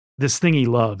this thing he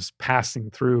loves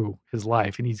passing through his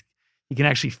life, and he can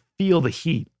actually feel the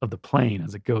heat of the plane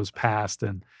as it goes past,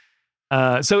 and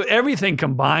so everything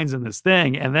combines in this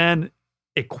thing, and then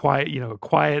it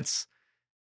quiets,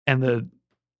 and the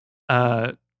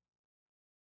I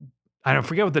don't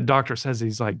forget what the doctor says.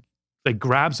 He's like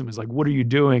grabs him. He's like, "What are you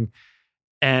doing?"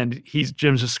 And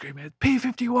Jim's just screaming,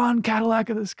 "P-51 Cadillac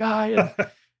of the sky,"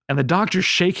 and the doctor's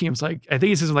shaking him. It's like, I think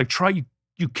he says like,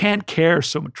 you can't care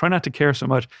so much. Try not to care so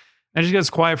much. And she gets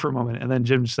quiet for a moment. And then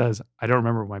Jim says, I don't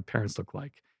remember what my parents look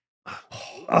like.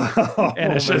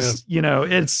 And it's just,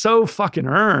 it's so fucking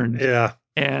earned. Yeah.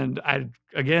 And I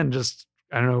don't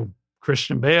know,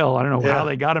 Christian Bale, I don't know how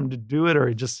they got him to do it,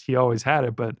 or he always had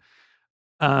it. But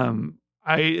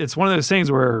it's one of those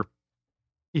things where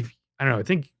I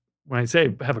think when I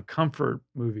say have a comfort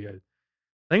movie, I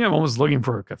think I'm almost looking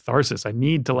for a catharsis. I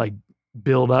need to like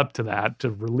build up to that,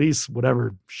 to release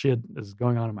whatever shit is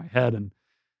going on in my head. And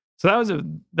so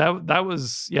that's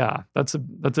a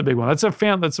big one. That's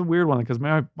a weird one because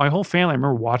my whole family, I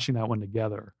remember watching that one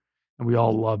together, and we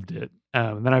all loved it.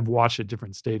 And then I've watched it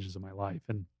different stages of my life.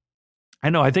 And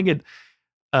I think it's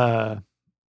as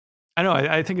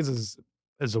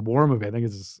a war movie, I think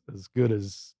it's as good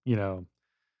as,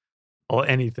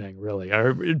 anything really,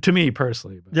 or to me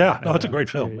personally. But, yeah, no, it's a great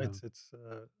film.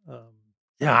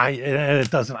 Yeah. And it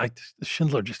doesn't.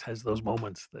 Schindler just has those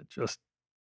moments that just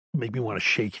make me want to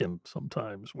shake him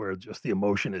sometimes, where just the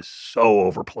emotion is so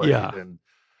overplayed, Yeah.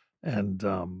 and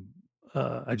I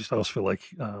always feel like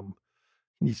he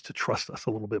needs to trust us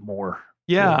a little bit more.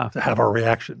 Yeah, to have our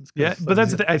reactions. Yeah, but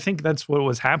I think that's what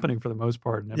was happening for the most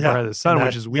part in Empire of the Sun,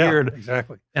 which is weird. Yeah,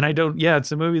 exactly. And I don't. Yeah,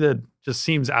 it's a movie that just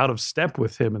seems out of step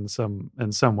with him in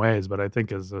some ways, but I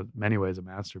think is in many ways a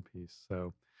masterpiece.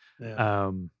 So,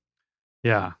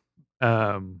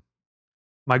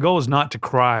 my goal is not to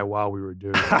cry while we were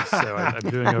doing this, so I'm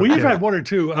doing okay. Well, you've had one or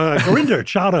two. Gurinder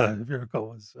Chadha, if you recall,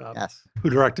 was Yes. who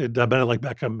directed Men in Like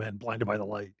Beckham and Blinded by the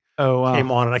Light. Oh, wow.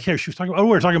 Came on, and I can't. She was talking. Oh, we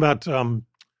were talking about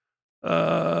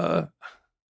what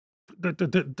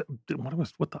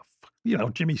the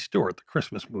fuck? Jimmy Stewart, the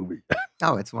Christmas movie.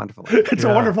 Oh, It's a Wonderful Life. It's a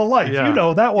Wonderful Life. Yeah. You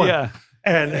know that one. Yeah.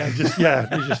 And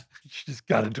she just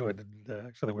got into it, and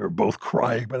actually we were both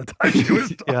crying by the time she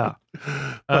was done. Yeah.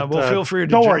 But, Well, feel free to.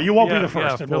 Don't worry, you won't be the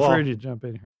first. Yeah, feel free to jump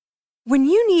in here. When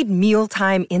you need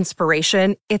mealtime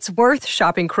inspiration, it's worth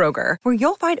shopping Kroger, where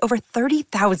you'll find over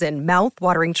 30,000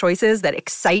 mouth-watering choices that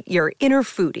excite your inner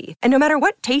foodie. And no matter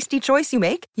what tasty choice you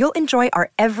make, you'll enjoy our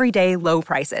everyday low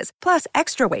prices, plus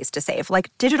extra ways to save,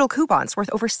 like digital coupons worth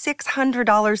over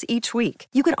 $600 each week.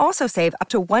 You can also save up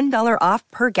to $1 off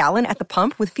per gallon at the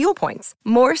pump with fuel points.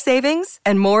 More savings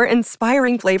and more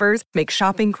inspiring flavors make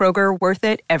shopping Kroger worth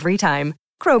it every time.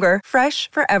 Kroger, fresh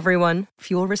for everyone.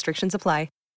 Fuel restrictions apply.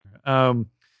 Okay,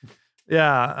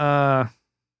 I'll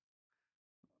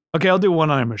do one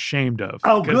I'm ashamed of.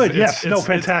 Oh, good. Yes.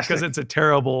 Fantastic. Because it's a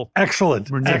terrible, excellent,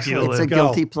 ridiculous. It's a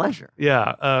guilty pleasure.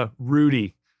 Yeah.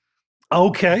 Rudy.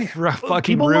 Okay. Fucking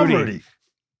People Rudy. love Rudy.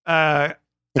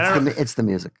 It's the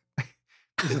music.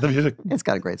 Is it the music? It's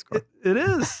got a great score. It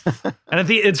is. And I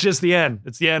think it's just the end.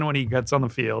 It's the end when he gets on the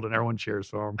field and everyone cheers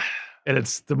for him. And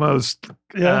it's the most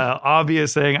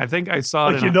obvious thing. I think I saw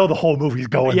it. The whole movie's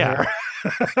going there.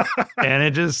 And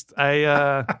it just,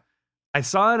 I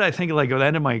saw it, I think, like at the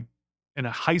end of in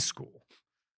a high school.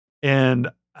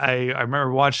 And I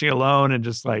remember watching it alone and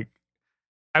just like,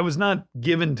 I was not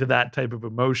given to that type of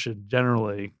emotion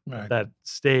generally, that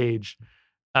stage.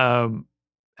 And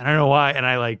I don't know why.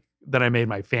 And then I made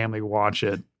my family watch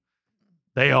it.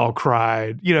 They all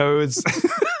cried, it was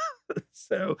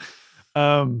so,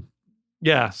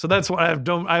 so that's why I'm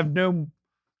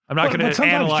not going to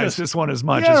analyze this one as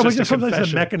much. Yeah, it's just sometimes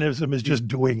the mechanism is just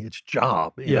doing its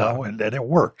job, you know, and then it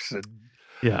works. And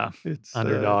it's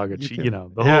underdog, the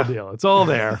whole deal. It's all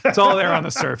there. It's all there on the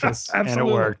surface, and it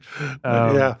worked.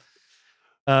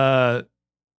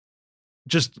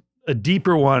 Just a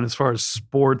deeper one as far as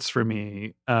sports for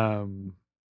me.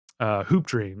 Hoop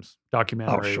Dreams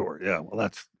documentary. Oh, sure, yeah. Well,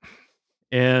 that's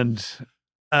and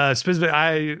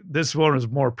specifically, this one was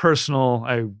more personal.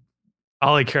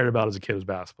 All I cared about as a kid was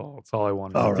basketball. That's all I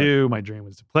wanted to do. My dream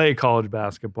was to play college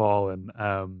basketball. And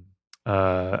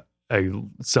at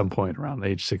some point around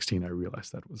age 16, I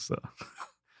realized that was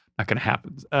not going to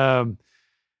happen.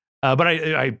 But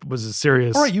I was a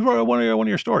serious. All right, you wrote one of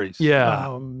your stories.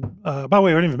 Yeah. By the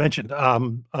way, I didn't even mention.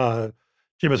 Jim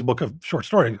has a book of short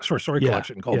story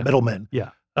collection called Middlemen. Yeah.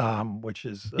 Which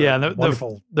is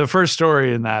wonderful. The first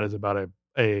story in that is about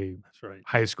a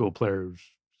high school player who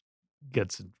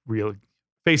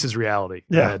faces reality.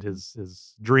 That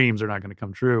his dreams are not going to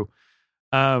come true.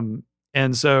 And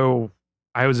so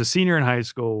I was a senior in high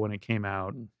school when it came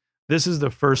out. This is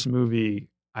the first movie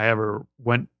I ever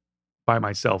went by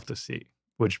myself to see,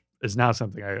 which is now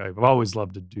something I've always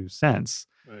loved to do since.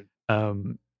 Right.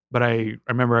 But I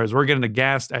remember I was working at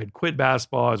I had quit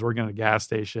basketball. I was working at a gas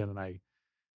station, and I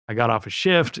got off a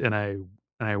shift, and I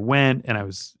went, and it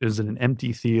was in an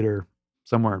empty theater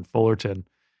somewhere in Fullerton.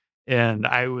 And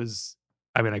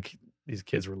these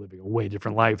kids were living a way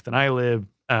different life than I lived.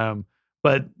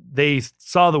 But they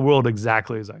saw the world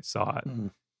exactly as I saw it.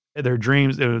 Mm. Their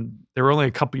dreams, they were only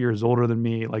a couple years older than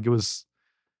me.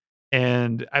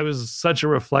 And I was such a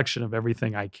reflection of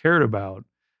everything I cared about.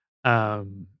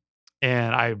 And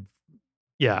it's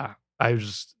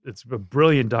a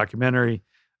brilliant documentary.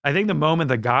 I think the moment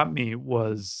that got me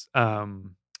was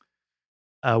one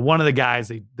of the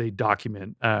guys they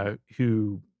document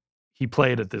who he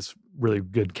played at this really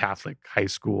good Catholic high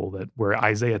school where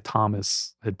Isaiah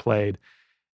Thomas had played.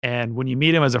 And when you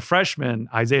meet him as a freshman,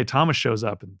 Isaiah Thomas shows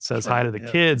up and says hi to the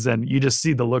kids, and you just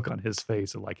see the look on his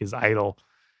face of like his idol.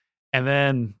 And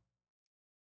then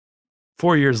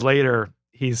 4 years later,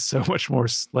 he's so much more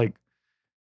like,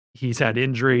 he's had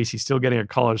injuries. He's still getting a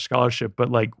college scholarship, but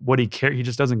like he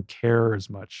just doesn't care as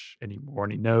much anymore.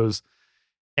 And he knows,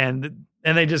 and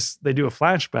and they do a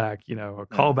flashback, a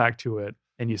callback to it,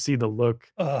 and you see the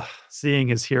look, seeing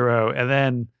his hero, and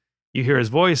then you hear his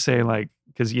voice saying like,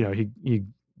 because he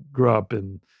grew up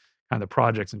in kind of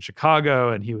projects in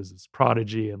Chicago, and he was this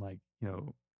prodigy, and like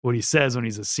what he says when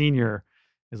he's a senior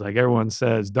is like everyone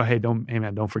says, hey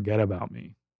man, don't forget about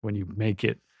me when you make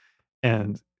it,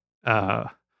 and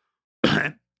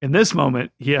in this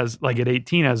moment he has like at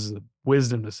 18 has the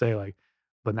wisdom to say like,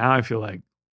 but now I feel like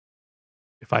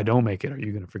if I don't make it, are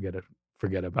you going to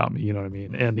forget about me? You know what I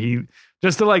mean? And he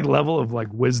just the like level of like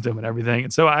wisdom and everything.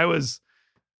 And so I was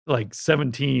like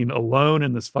 17 alone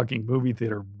in this fucking movie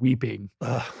theater weeping.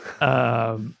 Yeah,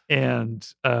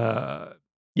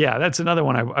 that's another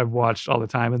one I've watched all the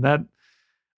time. And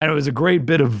it was a great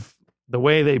bit of the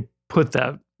way they put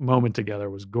that moment together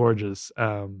was gorgeous.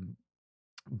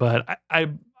 But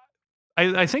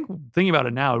I think thinking about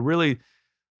it now, really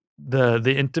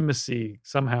the intimacy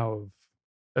somehow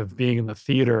of being in the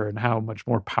theater and how much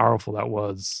more powerful that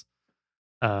was,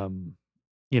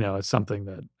 it's something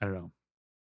that I don't know,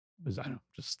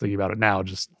 just thinking about it now,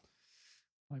 just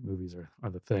like movies are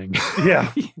the thing. Yeah.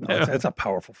 It's a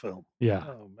powerful film. Yeah.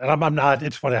 And I'm not,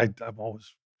 it's funny. I'm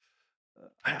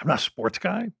not a sports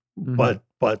guy, but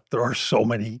there are so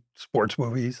many sports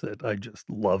movies that I just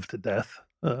love to death.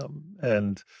 I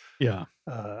think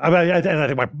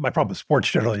my problem with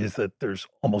sports generally is that there's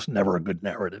almost never a good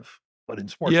narrative. But in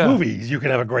sports movies, you can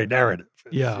have a great narrative.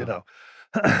 That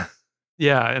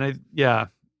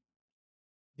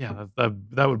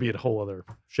would be a whole other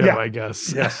show, I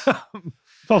guess. Yes.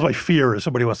 It's also my fear is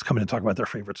somebody wants to come in and talk about their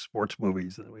favorite sports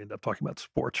movies, and then we end up talking about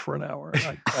sports for an hour.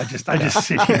 I just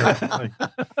sit here.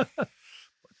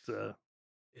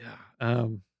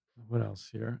 What else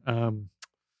here?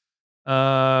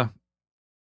 Let's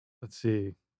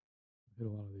see. Hit a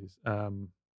lot of these.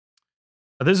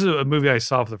 This is a movie I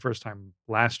saw for the first time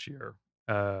last year.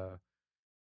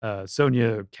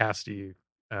 Sonia Cassidy,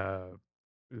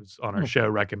 who's on our show,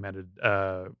 recommended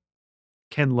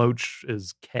Ken Loach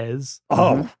is Kez.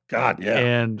 Oh God, yeah.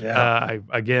 And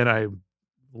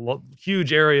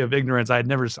huge area of ignorance. I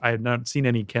had not seen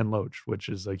any Ken Loach, which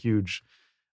is a huge.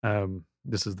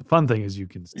 This is the fun thing is you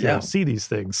can still see these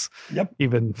things. Yep.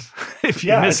 Even if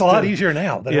you it's a lot easier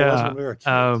now than it was when we were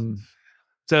kids.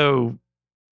 So.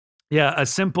 Yeah, a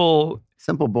simple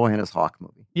boy and his hawk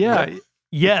movie. Yeah.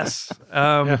 Yes.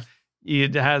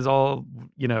 It has all,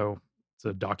 it's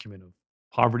a document of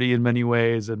poverty in many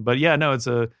ways. It's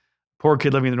a poor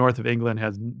kid living in the north of England,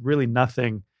 has really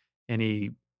nothing, and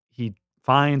he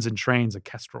finds and trains a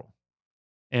kestrel.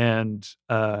 And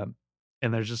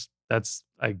there's just that is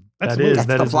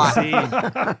the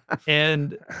scene.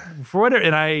 And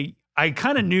I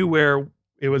kind of knew where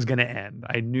it was going to end.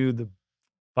 I knew the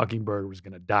fucking bird was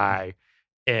going to die,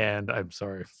 and I'm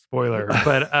sorry, spoiler,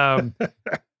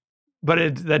 but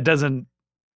it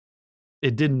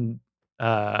didn't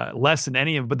lessen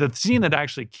any of. But the scene that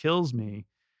actually kills me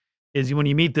is when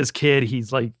you meet this kid.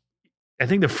 He's like, I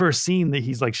think the first scene that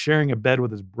he's like sharing a bed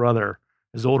with his brother,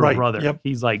 his older brother. Yep.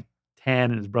 He's like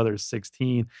 10 and his brother's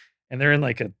 16, and they're in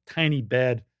like a tiny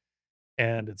bed,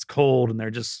 and it's cold, and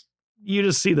you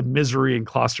just see the misery and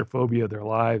claustrophobia of their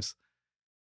lives.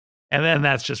 And then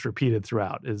that's just repeated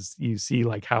throughout is you see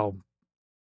like how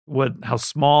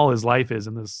small his life is.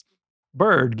 And this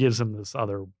bird gives him this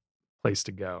other place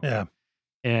to go. Yeah.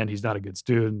 And he's not a good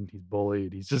student. He's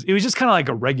bullied. He was just kind of like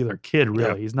a regular kid,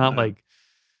 really. Yeah. He's not like,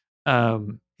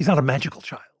 he's not a magical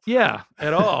child. Yeah,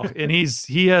 at all. And he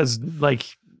just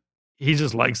likes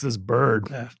this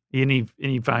bird, and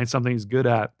he finds something he's good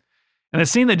at. And the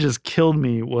scene that just killed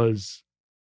me was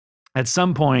at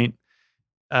some point,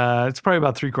 it's probably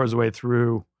about 3/4 of the way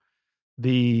through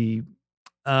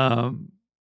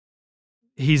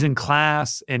he's in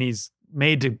class and he's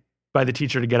made by the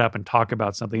teacher to get up and talk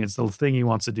about something. It's the thing he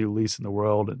wants to do least in the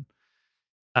world. And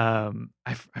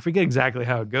I forget exactly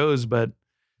how it goes, but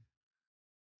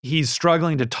he's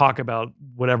struggling to talk about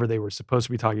whatever they were supposed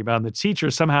to be talking about. And the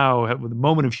teacher somehow, with a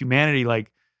moment of humanity,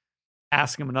 like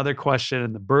ask him another question,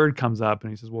 and the bird comes up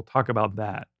and he says, we'll talk about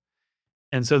that.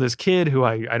 And so this kid who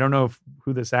I don't know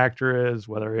who this actor is,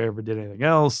 whether he ever did anything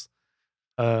else,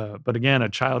 but again, a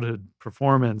childhood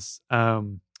performance,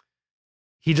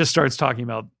 he just starts talking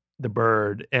about the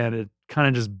bird, and it kind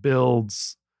of just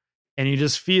builds, and you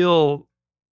just feel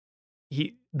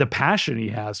the passion he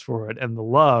has for it and the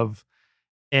love.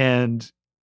 And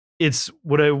it's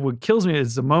what kills me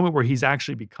is the moment where he's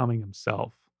actually becoming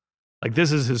himself. Like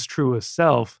this is his truest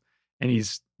self, and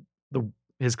his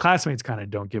classmates kind of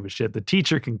don't give a shit. The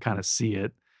teacher can kind of see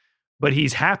it, but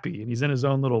he's happy and he's in his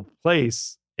own little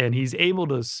place, and he's able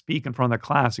to speak in front of the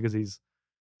class because he's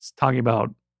talking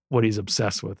about what he's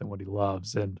obsessed with and what he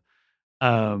loves. And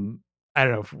I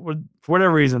don't know, for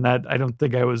whatever reason, that I don't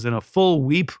think I was in a full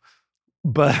weep,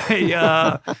 but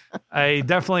I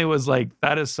definitely was like,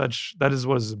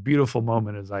 was a beautiful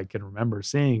moment as I can remember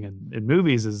seeing in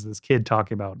movies, is this kid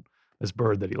talking about this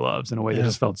bird that he loves in a way that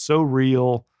just felt so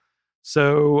real,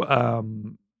 so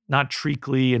not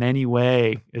treacly in any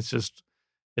way. It's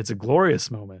a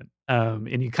glorious moment.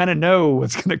 And you kind of know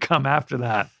what's going to come after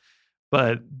that,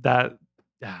 but that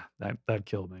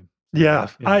killed me. Yeah.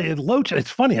 Loach,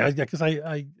 it's funny because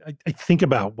I think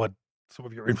about what some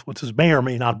of your influences may or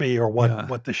may not be, or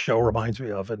what the show reminds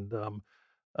me of. And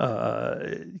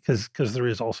because there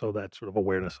is also that sort of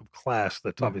awareness of class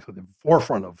that's obviously the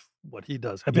forefront of what he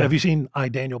does. Have you seen I,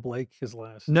 Daniel Blake, his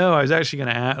last? No, I was actually going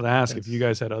to ask if you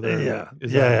guys had other.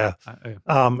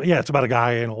 It's about a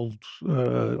guy, an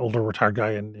older retired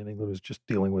guy in England, who's just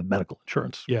dealing with medical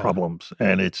insurance problems,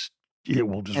 and it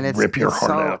will just rip your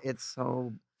heart out. It's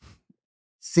so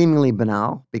seemingly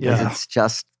banal because it's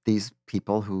just these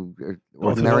people who are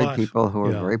ordinary people who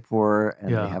are very poor,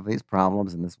 and they have these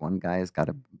problems. And this one guy has got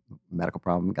a medical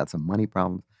problem, got some money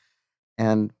problems,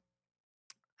 and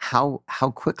how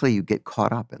quickly you get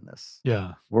caught up in this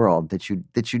world that you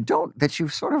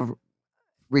sort of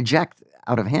reject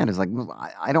out of hand. Is like, well,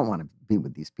 I don't want to be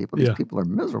with these people. These people are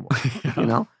miserable, you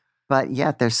know. But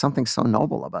yet, there's something so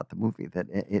noble about the movie that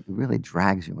it really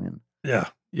drags you in. Yeah.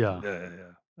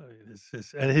 I mean,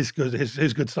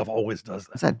 his good stuff always does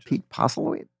that. Is that Pete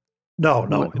Postlethwaite? No.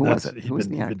 Who was it? Who was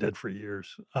the actor? He'd been dead for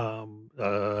years. Who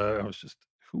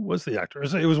was the actor?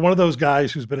 It was one of those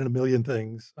guys who's been in a million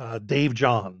things. Dave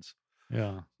Johns.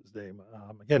 Yeah, his name.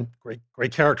 Again,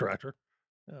 great character actor.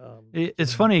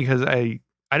 It's funny because I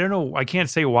don't know. I can't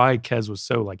say why Kes was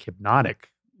so like hypnotic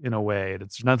in a way.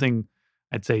 It's nothing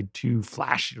I'd say too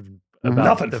flashy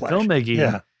about the filmmaking.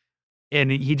 Yeah. And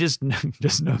he just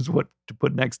knows what to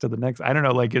put next to the next. I don't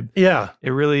know, like it. Yeah,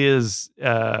 it really is.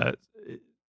 There's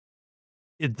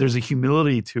a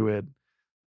humility to it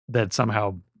that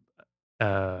somehow,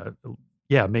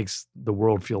 makes the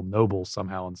world feel noble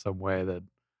somehow in some way. That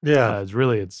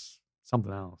it's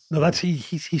something else. No,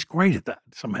 he's great at that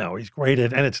somehow. He's great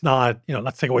at, and it's not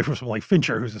to take away from someone like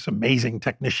Fincher, who's this amazing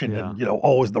technician and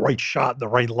always the right shot, the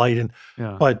right light, and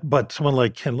but someone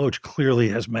like Ken Loach clearly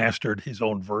has mastered his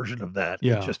own version of that.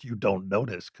 Yeah. It's just you don't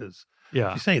notice because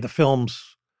you say the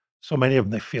films, so many of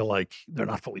them, they feel like they're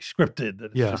not fully scripted.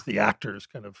 That it's just the actors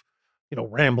kind of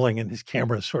rambling, and his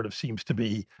camera sort of seems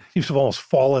to have almost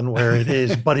fallen where it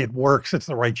is, but it works. It's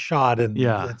the right shot, and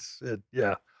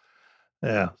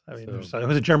Yeah, I mean, it was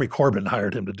Jeremy Corbyn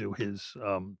hired him to do his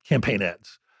campaign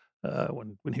ads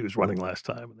when he was running last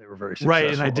time, and they were very successful.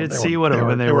 Right, and I did see one of them,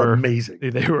 and they were amazing.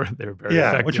 They were very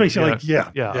effective. Which makes you like, he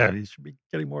should be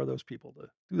getting more of those people to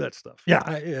do that stuff.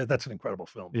 Yeah, that's an incredible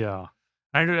film. Yeah,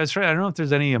 that's right. I don't know if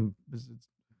there's any.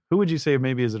 Who would you say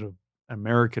maybe is an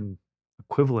American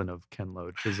equivalent of Ken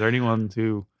Loach? Is there anyone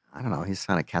who? I don't know. He's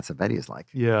kind of Cassavetes like.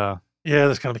 Yeah,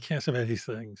 there's kind of a Cassavetes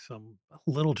thing. Some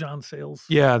Little John Sayles.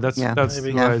 Yeah, that's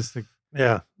maybe. What I was thinking.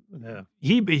 Yeah.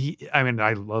 He. I mean,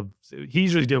 he's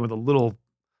usually dealing with a little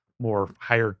more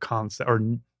higher concept or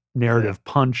narrative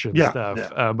punch and stuff.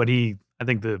 Yeah. But I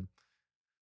think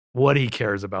what he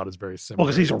cares about is very similar. Well,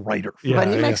 because he's a writer. But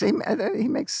he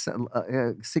makes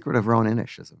Secret of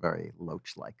Ronin-ish is a very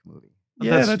Loach-like movie.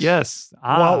 Yes.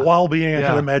 While being a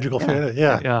kind of magical fan.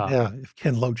 Yeah. If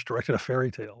Ken Loach directed a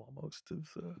fairy tale almost.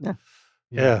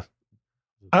 Yeah.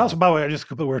 I also, by the way, we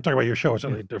were talking about your show. It's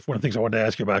one of the things I wanted to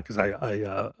ask you about because it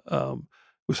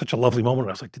was such a lovely moment.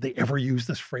 I was like, did they ever use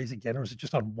this phrase again? Or is it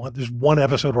just on one? There's one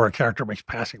episode where a character makes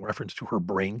passing reference to her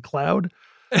brain cloud.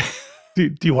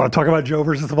 Do you want to talk about Joe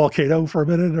versus the volcano for a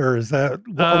minute? Or was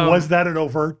that an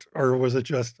overt, or was it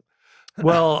just?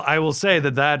 Well, I will say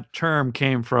that term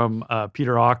came from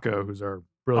Peter Ocko, who's our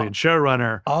brilliant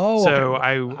showrunner. Oh, so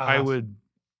okay.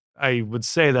 I would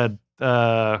say that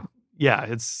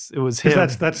it was him.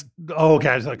 That's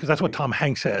because that's what Tom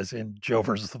Hanks says in Joe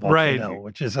versus the Volcano,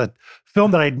 which is a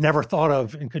film that I'd never thought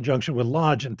of in conjunction with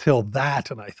Lodge until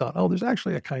that, and I thought, there's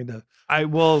actually a kind of.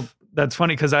 That's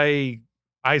funny because I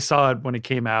saw it when it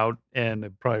came out, and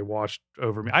it probably washed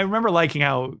over me. I remember liking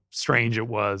how strange it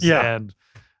was, and.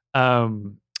 But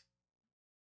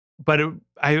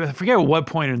I forget at what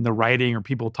point in the writing or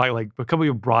people talk, like a couple of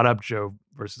people brought up Joe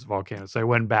versus Volcano. So I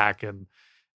went back and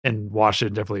watched it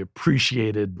and definitely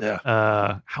appreciated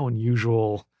how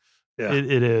unusual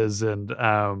it is. And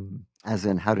as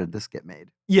in, how did this get made?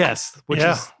 Yes, which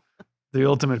is the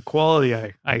ultimate quality,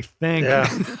 I think. Yeah.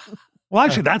 Well,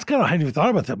 actually, that's kind of, I hadn't even thought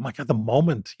about that. Like at the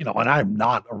moment, and I'm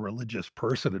not a religious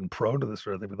person and prone to this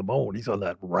sort of thing, but the moment when he's on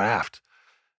that raft,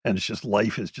 and it's just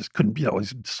life is just couldn't,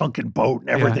 he's a sunken boat and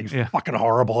everything's fucking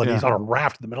horrible, and he's on a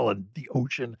raft in the middle of the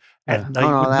ocean at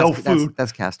night with no food.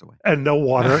 That's Castaway. And no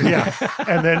water. Yeah.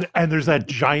 and there's that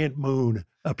giant moon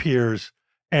appears,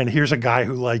 and here's a guy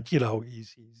who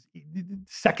he's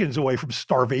seconds away from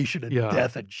starvation and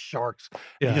death and sharks.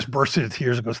 And he just bursts into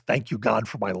tears and goes, "Thank you, God,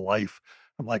 for my life."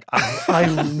 I'm like, I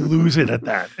lose it at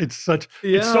that. It's such,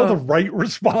 it's so the right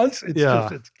response. It's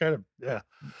just, it's kind of,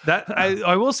 That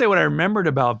I will say what I remembered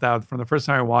about that from the first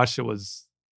time I watched it was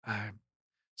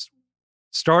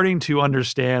starting to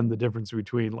understand the difference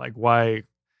between like why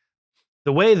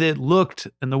the way that it looked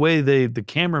and the way the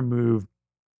camera moved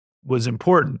was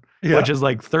important, which is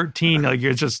like 13, like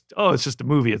it's just a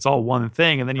movie. It's all one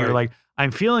thing. And then you're like, I'm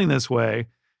feeling this way.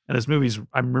 And this movie's,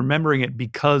 I'm remembering it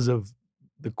because of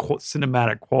the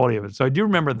cinematic quality of it. So I do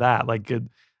remember that. Like it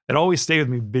always stayed with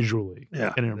me visually in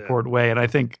an important way. And I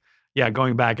think,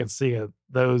 going back and seeing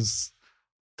those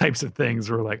types of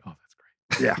things were like, oh,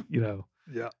 that's great. Yeah.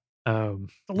 Yeah.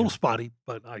 It's a little spotty,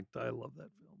 but I love that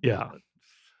film. Yeah.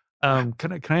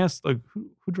 Can I ask, like,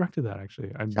 who directed that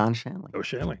actually? John Shanley. Oh,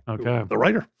 Shanley. Okay. The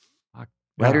writer.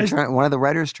 One of the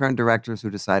writers turned directors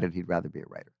who decided he'd rather be a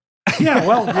writer. Yeah,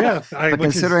 well, yeah. But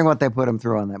considering what they put him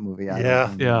through on that movie, I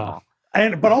don't know.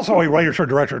 But also a writer turned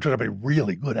director turned out to be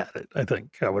really good at it. I think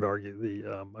I would argue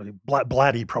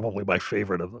Blatty probably my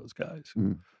favorite of those guys.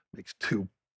 Makes two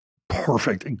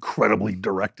perfect, incredibly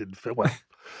directed,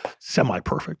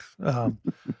 semi-perfect.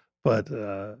 But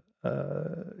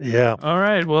yeah. All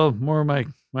right. Well, more of my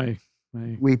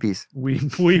weepies.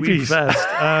 Weepy fest.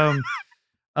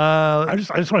 I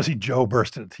just want to see Joe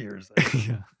burst into tears.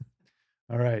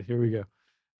 All right, here we go.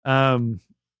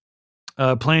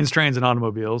 Planes, Trains, and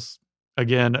Automobiles.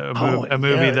 Again, a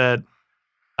movie that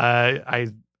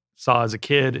I saw as a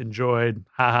kid, enjoyed.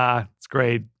 Haha, it's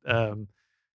great. I'm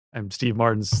Steve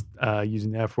Martin's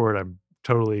using the F word. I'm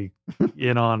totally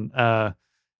in on.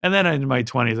 And then in my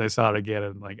 20s, I saw it again,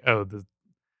 and like, I don't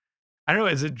know.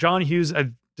 Is it John Hughes? I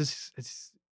think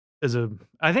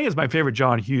it's my favorite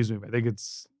John Hughes movie. I think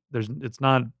it's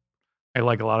not. I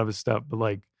like a lot of his stuff, but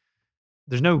like,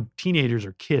 there's no teenagers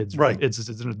or kids. Right. It's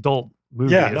an adult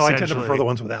movie. Yeah, no, I tend to prefer the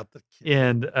ones without the kids.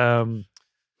 And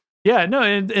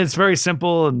it's very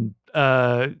simple. And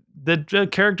the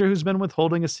character who's been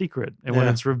withholding a secret, and when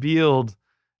it's revealed,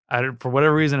 for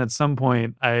whatever reason, at some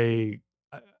point, I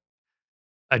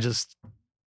don't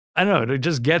know, it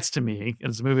just gets to me.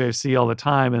 It's a movie I see all the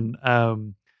time, and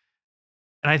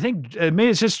I think maybe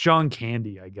it's just John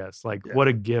Candy, I guess. Like what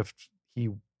a gift he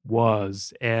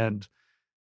was, and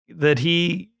that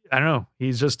I don't know,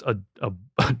 he's just a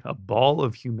ball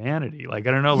of humanity. Like,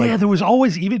 I don't know. Like, there was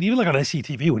always, even like on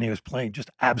SCTV when he was playing just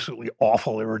absolutely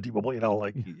awful, irredeemable,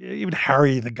 like even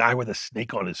Harry, the guy with a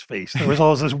snake on his face, there was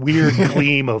always this weird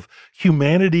gleam of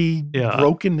humanity,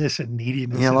 brokenness, and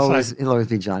neediness. He'll always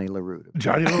be Johnny LaRue.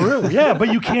 Johnny LaRue,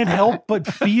 but you can't help but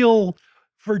feel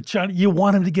for Johnny. You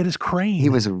want him to get his crane. He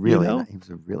was a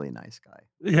really nice guy.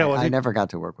 Yeah, I never got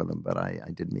to work with him, but I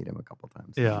did meet him a couple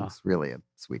times. Yeah, he was really a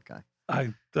sweet guy.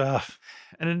 I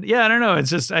don't know. It's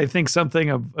just, I think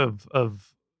something of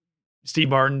Steve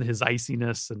Martin, his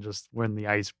iciness, and just when the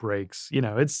ice breaks,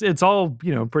 it's all,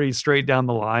 pretty straight down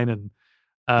the line. And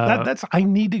that's, I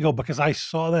need to go because I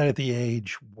saw that at the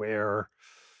age where,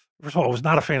 first of all, I was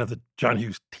not a fan of the John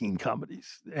Hughes teen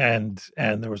comedies, and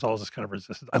there was always this kind of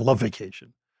resistance. I love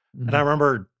Vacation, and I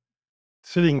remember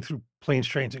sitting through Planes,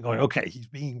 Trains, and going, okay, he's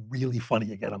being really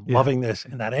funny again. I'm loving this,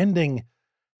 and that ending.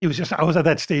 It was just, I was at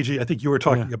that stage I think you were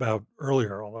talking about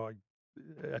earlier, although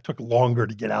I took longer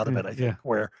to get out of it, I think,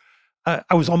 where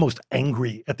I was almost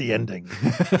angry at the ending.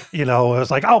 I was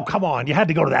like, oh, come on, you had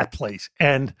to go to that place.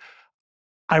 And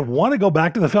I want to go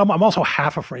back to the film. I'm also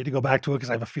half afraid to go back to it because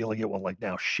I have a feeling it will like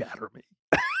now shatter me.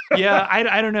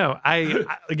 I don't know.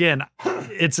 Again,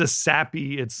 it's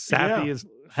sappy as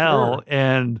hell. Sure.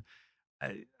 And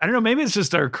I don't know, maybe it's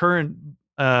just our current,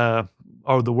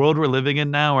 or the world we're living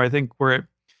in now, where I think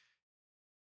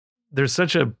there's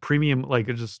such a premium, like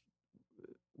it just,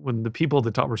 when the people at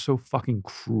the top were so fucking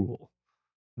cruel,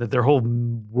 that their whole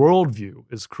worldview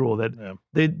is cruel, that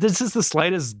this is the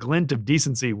slightest glint of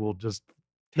decency will just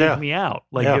take me out.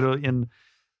 Like, and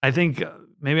I think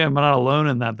maybe I'm not alone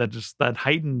in that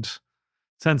heightened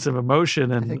sense of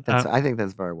emotion. And I think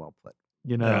that's very well put.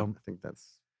 I think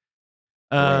that's,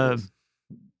 so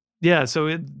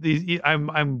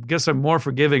I'm guess I'm more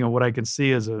forgiving of what I can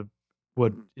see as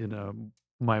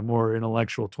my more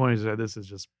intellectual 20s. This is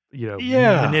just,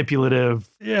 manipulative.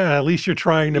 Yeah, at least you're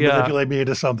trying to manipulate me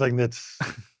into something that's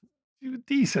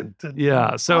decent.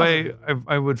 So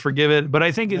I would forgive it. But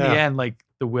I think in the end, like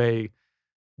the way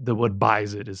what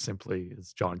buys it is simply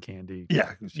John Candy.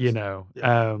 Yeah.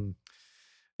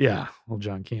 Well,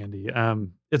 John Candy.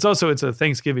 It's a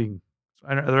Thanksgiving.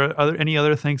 Are there any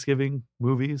other Thanksgiving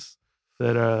movies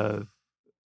that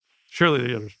surely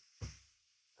the others?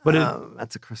 But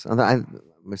that's a Christmas. I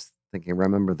was thinking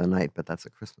Remember the Night, but that's a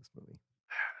Christmas movie.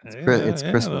 It's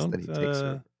Christmas that he takes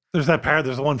her. There's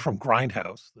there's the one from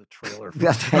Grindhouse, the trailer.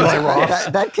 Eli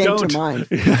Roth. That came to mind.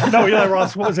 No, Eli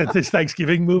Roth. What was it? This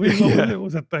Thanksgiving movie?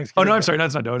 Was it Thanksgiving? Oh no, I'm sorry.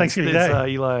 That's not Thanksgiving Day. Day.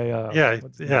 Eli.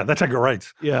 That's Edgar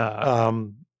Wright's. Yeah.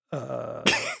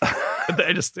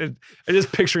 I just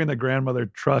picturing the grandmother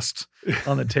trust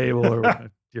on the table. Or,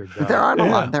 dear God. There aren't a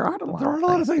lot. There aren't a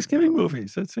lot of Thanksgiving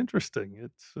movies. It's interesting.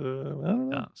 It's I don't know.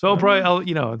 Yeah. So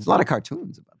there's a lot of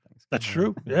cartoons about Thanksgiving. That's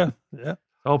true. Yeah.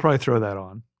 I'll probably throw that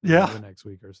on. The next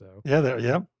week or so.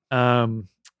 Yeah.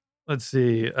 Let's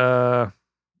see. The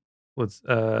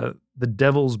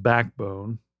Devil's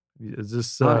Backbone. Is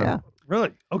this? Really?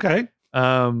 Okay.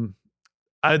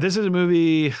 This is a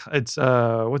movie. It's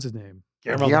what's his name?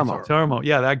 Guillermo.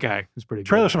 Yeah, that guy who's pretty good.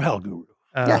 Trailers from Hell Guru.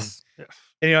 Yes.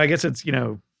 And, I guess it's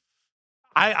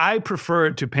I prefer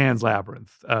it to Pan's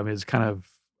Labyrinth. His kind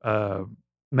of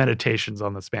meditations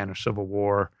on the Spanish Civil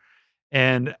War,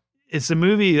 and it's a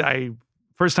movie.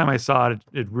 First time I saw it,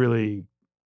 it really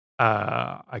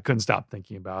I couldn't stop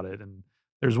thinking about it. And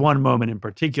there's one moment in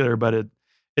particular, but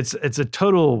it's a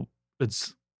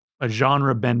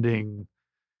genre bending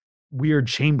weird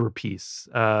chamber piece.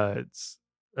 It's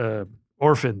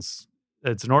orphans.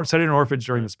 It's set in an orphanage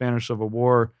during the Spanish Civil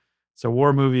War. It's a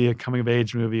war movie, a coming of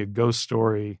age movie, a ghost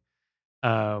story,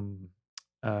 a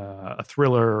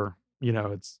thriller.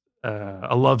 It's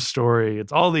a love story.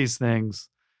 It's all these things,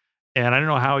 and I don't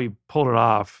know how he pulled it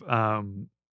off.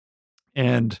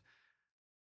 And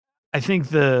I think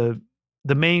the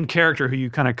main character who you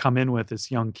kind of come in with,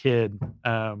 this young kid,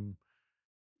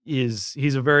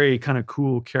 he's a very kind of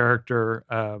cool character,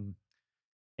 and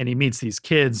he meets these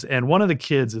kids, and one of the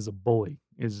kids is a bully.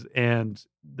 And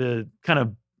the kind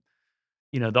of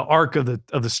the arc of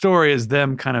the story is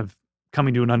them kind of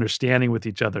coming to an understanding with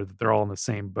each other that they're all in the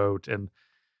same boat, and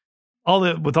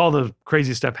with all the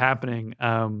crazy stuff happening.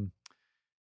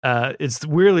 It's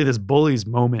weirdly this bully's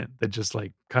moment that just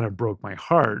like kind of broke my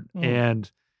heart.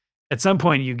 And at some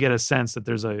point you get a sense that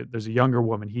there's a younger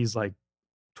woman. He's like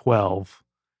 12,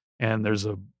 and there's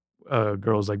a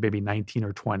girl's like maybe 19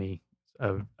 or 20.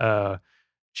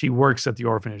 She works at the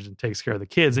orphanage and takes care of the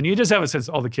kids, and you just have a sense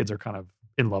all the kids are kind of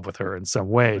in love with her in some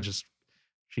way. Right. Just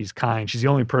she's kind. She's the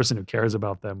only person who cares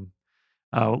about them,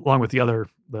 along with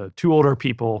the two older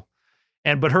people.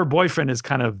 But her boyfriend is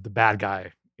kind of the bad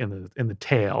guy in the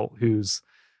tale, who's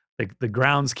like the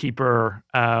groundskeeper,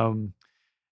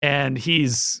 and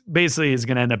he's basically is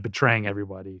going to end up betraying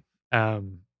everybody.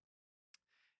 And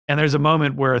there's a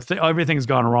moment where everything's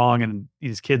gone wrong, and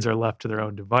these kids are left to their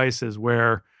own devices,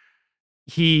 where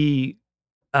he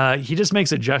just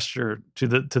makes a gesture to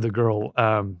the girl.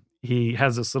 He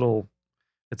has this little,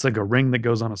 it's like a ring that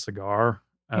goes on a cigar,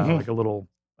 like a little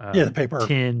the paper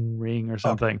tin ring or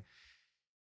something. Okay.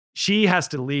 She has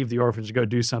to leave the orphanage to go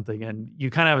do something, and you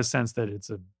kind of have a sense that it's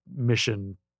a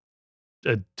mission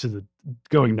to the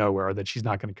going nowhere, that she's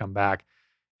not going to come back.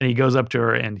 And he goes up to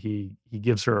her and he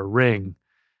gives her a ring.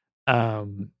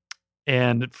 And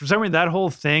for some reason, that whole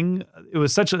thing, it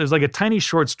was like a tiny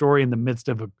short story in the midst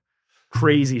of a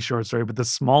crazy short story, but the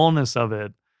smallness of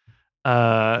it,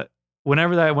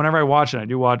 whenever I watch it,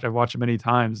 I've watched it many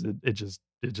times. It just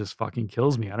fucking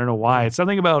kills me. I don't know why. It's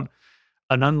something about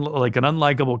an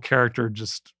unlikable character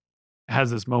just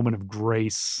has this moment of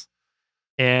grace,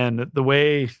 and the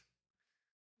way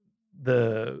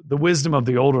the wisdom of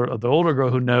the older girl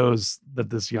who knows that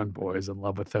this young boy is in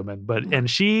love with him, and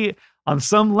she on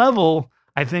some level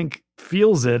I think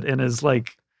feels it and is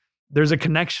like there's a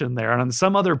connection there, and on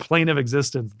some other plane of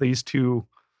existence these two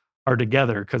are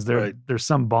together because there's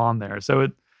some bond there. So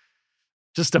it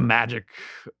just a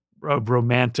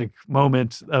romantic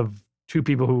moment of two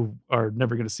people who are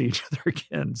never going to see each other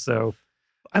again. So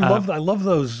I love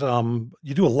those.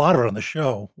 You do a lot of it on the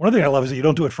show. One of the things I love is that you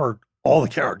don't do it for all the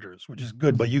characters, which is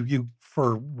good, but you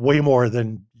for way more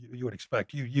than you would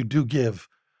expect. You do give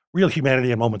real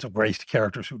humanity and moments of grace to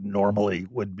characters who normally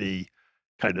would be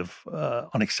kind of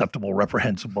unacceptable,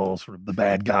 reprehensible, sort of the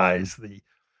bad guys.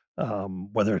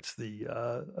 Whether it's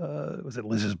was it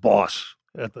Liz's boss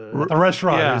at the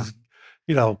restaurant is,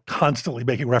 constantly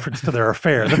making reference to their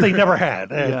affair that they never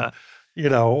had, and,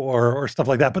 or stuff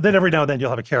like that. But then every now and then you'll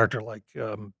have a character like, I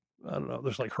don't know,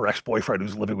 there's like her ex-boyfriend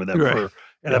who's living with them for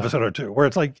an episode or two, where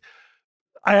it's like,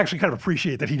 I actually kind of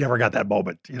appreciate that he never got that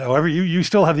moment. You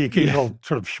still have the occasional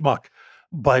sort of schmuck.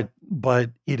 but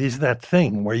it is that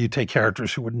thing where you take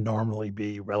characters who would normally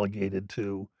be relegated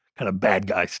to kind of bad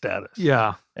guy status,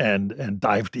 and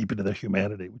dive deep into their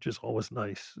humanity, which is always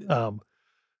nice. I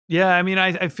mean,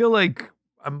 I feel like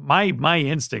my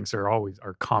instincts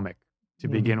are comic to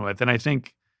begin with, and I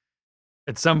think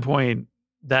at some point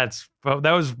that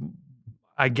was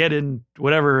I get in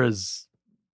whatever is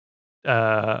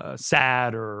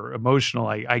sad or emotional.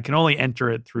 I can only enter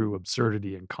it through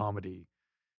absurdity and comedy.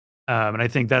 And I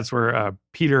think that's where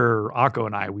Peter Ocko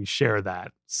and we share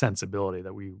that sensibility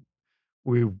that we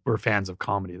were fans of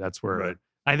comedy. That's where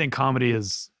I think comedy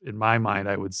is, in my mind,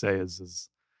 I would say is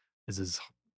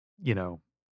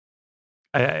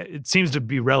it seems to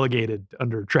be relegated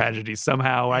under tragedy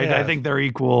somehow. I think they're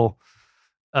equal.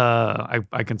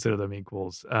 I consider them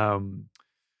equals.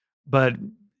 But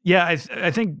yeah,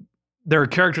 I think there are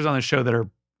characters on the show that are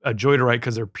a joy to write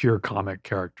because they're pure comic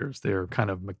characters. They're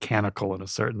kind of mechanical in a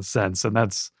certain sense, and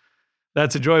that's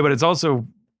a joy. But it's also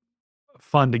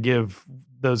fun to give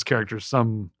those characters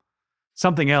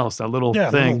something else, a little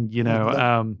thing,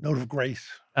 note of grace.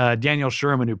 Daniel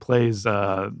Sherman, who plays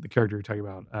the character you're talking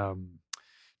about,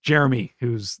 Jeremy,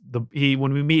 who's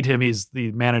when we meet him, he's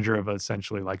the manager of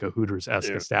essentially like a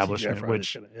Hooters-esque establishment,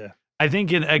 which I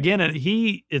think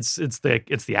it's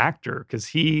the actor,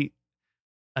 because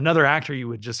another actor, you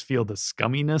would just feel the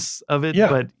scumminess of it,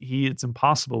 but it's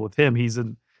impossible with him. He's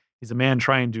a man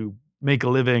trying to make a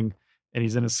living, and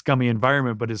he's in a scummy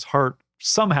environment, but his heart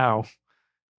somehow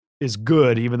is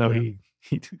good, even though he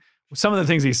some of the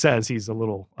things he says, he's a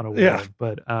little unaware of.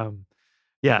 But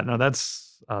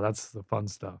that's the fun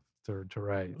stuff to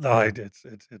write. No, it's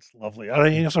lovely.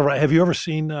 Have you ever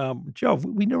seen Joe?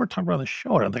 We never talked about the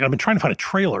show. I don't think. I've been trying to find a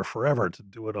trailer forever to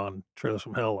do it on Trailers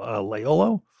from Hell.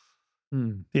 Leolo.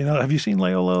 Have you seen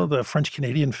Leolo, the French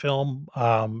Canadian film?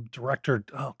 Director,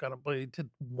 he did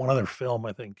one other film,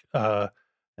 I think, and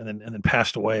then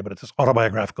passed away. But it's this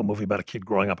autobiographical movie about a kid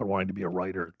growing up and wanting to be a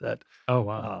writer. That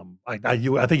I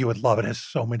think you would love it. It has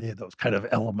so many of those kind of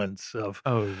elements of.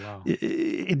 Oh wow!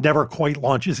 It never quite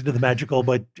launches into the magical,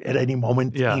 but at any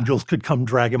moment, angels could come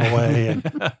drag him away,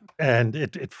 and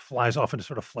it flies off into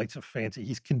sort of flights of fancy.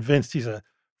 He's convinced he's a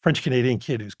French Canadian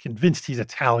kid who's convinced he's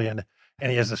Italian. And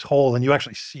he has this whole, and you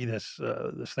actually see this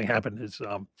thing happen.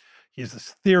 He has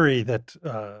this theory that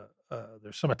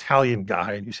there's some Italian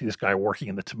guy, and you see this guy working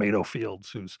in the tomato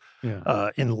fields who's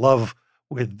in love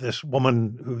with this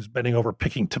woman who's bending over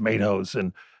picking tomatoes,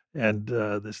 and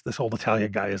this old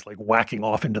Italian guy is like whacking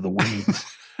off into the weeds.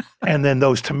 And then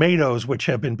those tomatoes, which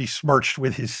have been besmirched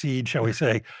with his seed, shall we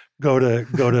say, go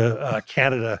to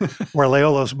Canada, where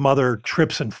Leolo's mother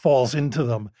trips and falls into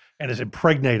them and is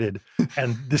impregnated.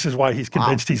 And this is why he's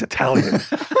convinced he's Italian.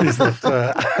 Is that,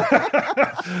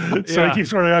 so he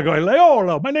keeps running out going,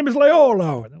 Leolo, my name is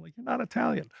Leolo. And they're like, you're not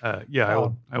Italian. I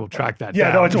will track that down.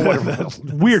 Yeah, no, it's a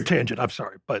wonderful, weird tangent. I'm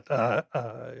sorry. But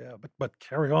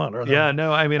carry on.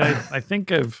 I mean, I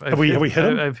think I've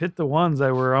hit the ones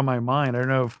that were on my mind. I don't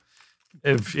know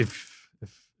if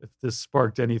this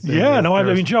sparked anything. Yeah, no, I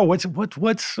mean, Joe, what's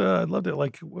I'd love to,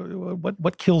 like,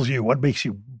 what kills you? What makes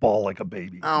you bawl like a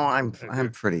baby? Oh, I'm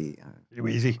pretty. You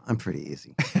easy? I'm pretty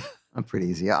easy. I'm pretty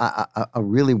easy. A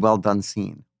really well done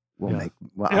scene will make.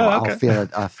 Well,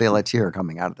 I'll feel a tear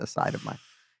coming out of the side of my.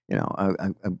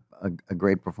 A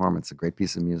great performance, a great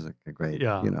piece of music, a great.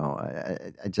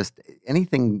 I just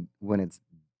anything when it's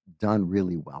done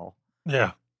really well.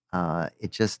 Yeah.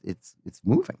 It's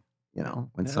moving.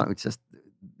 It's just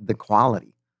the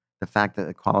quality, the fact that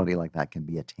a quality like that can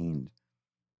be attained,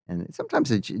 and sometimes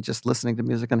it's just listening to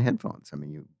music on headphones. I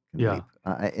mean, you can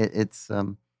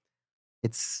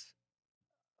it's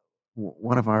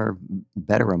one of our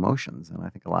better emotions, and I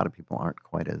think a lot of people aren't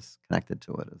quite as connected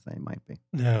to it as they might be.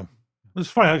 Yeah,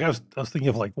 it's funny. I was thinking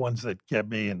of like ones that get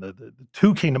me, and the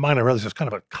two came to mind. I realized there's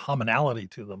kind of a commonality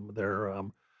to them. They're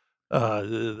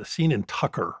the scene in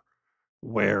Tucker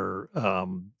where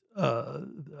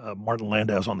Martin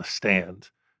Landau's on the stand,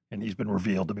 and he's been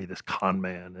revealed to be this con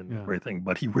man and everything,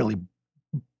 but he really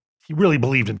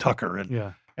believed in Tucker,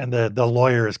 and the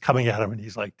lawyer is coming at him, and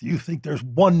he's like, "Do you think there's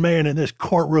one man in this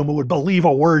courtroom who would believe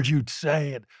a word you'd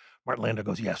say?" And Martin Landau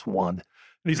goes, "Yes, one."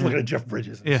 And he's looking at Jeff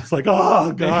Bridges, and it's like,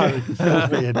 "Oh God," it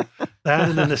kills me.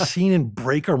 And then the scene in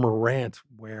Breaker Morant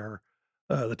where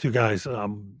the two guys,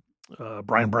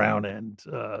 Brian Brown and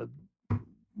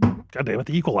God damn it,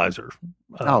 the Equalizer.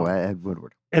 Ed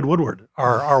Woodward. Ed Woodward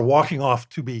are walking off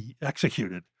to be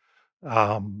executed.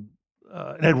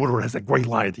 and Ed Woodward has that great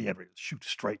line at the end: "Shoot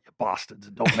straight, you bastards,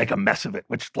 and don't make a mess of it."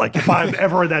 Which, like, if I'm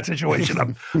ever in that situation,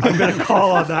 I'm going to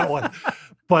call on that one.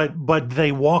 But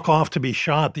they walk off to be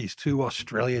shot. These two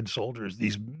Australian soldiers,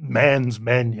 these man's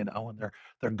men, and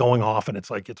they're going off, and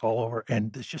it's like it's all over.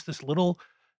 And there's just this little,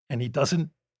 and he doesn't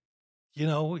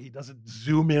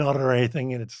zoom in on it or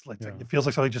anything, and it's like it feels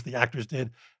like something just the actors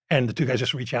did. And the two guys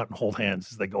just reach out and hold hands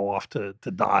as they go off to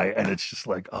die. And it's just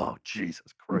like, oh,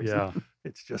 Jesus Christ. Yeah.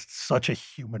 It's just such a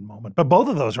human moment. But both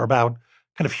of those are about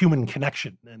kind of human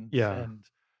connection and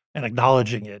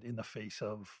acknowledging it in the face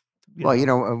of.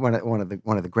 One of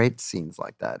the great scenes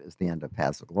like that is the end of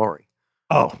Paths of Glory.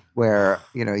 Oh. Where,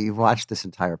 you've watched this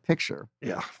entire picture.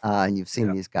 Yeah. And you've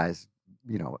seen these guys,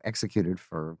 executed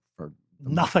for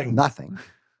nothing.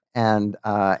 And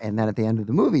then at the end of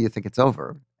the movie, you think it's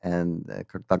over. And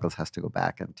Kirk Douglas has to go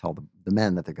back and tell the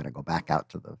men that they're going to go back out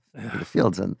to the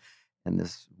fields. And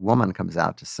this woman comes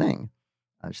out to sing.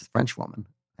 She's a French woman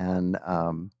and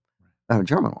a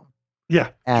German woman. Yeah.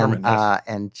 And German, yes.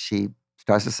 And she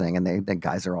starts to sing, and the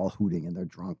guys are all hooting, and they're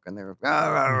drunk, and they're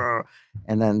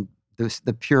and then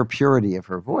the purity of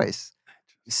her voice,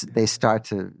 they start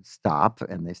to stop,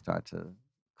 and they start to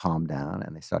calm down,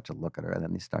 and they start to look at her, and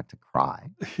then they start to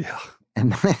cry. Yeah.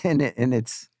 And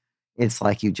it's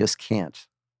like you just can't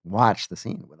watch the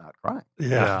scene without crying.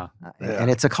 Yeah. And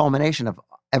it's a culmination of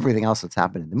everything else that's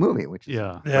happened in the movie, which is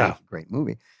a great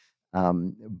movie.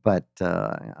 But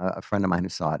a friend of mine who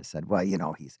saw it said, well,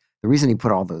 the reason he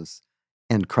put all those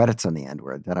end credits on the end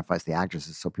where it identifies the actors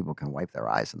is so people can wipe their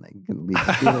eyes and they can leave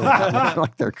the theater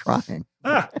like they're crying.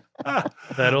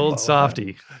 That old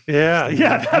softy. Yeah,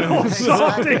 that old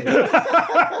softy.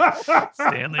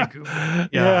 Stanley Kubrick.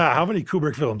 Yeah, how many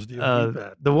Kubrick films do you need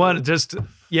that? The one,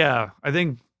 I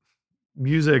think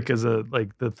music is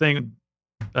the thing,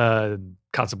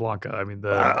 Casablanca. I mean,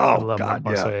 I love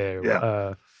Marseille.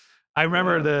 Yeah. I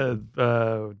remember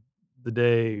the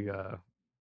day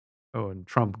when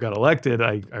Trump got elected,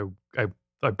 I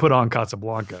put on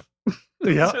Casablanca.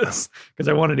 Yeah. Because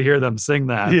I wanted to hear them sing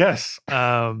that. Yes. Put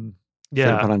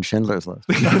on Schindler's List.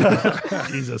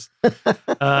 Jesus.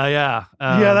 Yeah,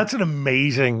 that's an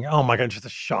amazing. Oh my God, just the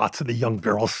shots of the young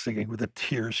girls singing with the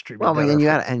tears streaming. Well,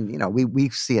 we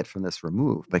see it from this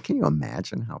remove, but can you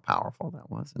imagine how powerful that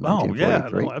was? Oh yeah,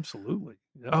 no, absolutely.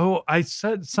 Yeah. Oh, I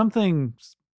said something.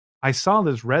 I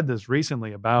read this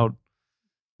recently about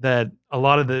that. A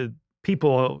lot of the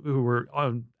people who were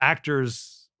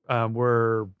actors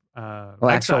were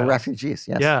actual refugees.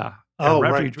 Yes. Yeah. Oh,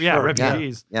 right. Sure.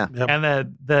 Refugees. Yeah. Yep.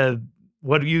 And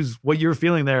what you're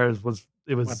feeling there was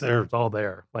all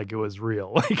there. Like it was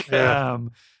real. Like I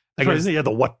guess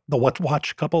the what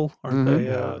watch couple, aren't they?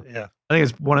 Yeah. I think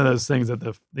it's one of those things that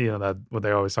that what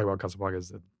they always talk about Casablanca is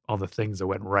that all the things that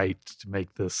went right to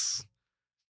make this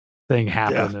thing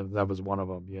happen, and that was one of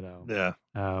them, Yeah.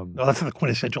 That's the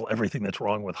quintessential everything that's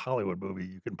wrong with Hollywood movie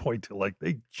you can point to. Like,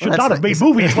 they should not have made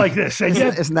movies like this. And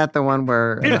isn't that the one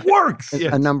where it works?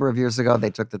 A number of years ago, they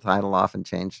took the title off and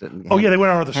changed it. And they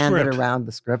went out of the handed script. around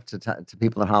the script to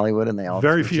people in Hollywood, and they all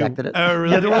rejected it. Oh,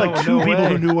 really? Yeah, there were like two people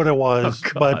who knew what it was,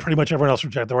 but pretty much everyone else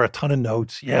rejected. There were a ton of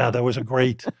notes. Yeah, there was a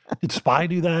great. Did Spy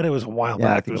do that? It was a while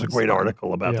back. There was a great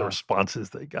article about the responses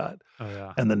they got. Oh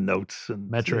yeah, and the notes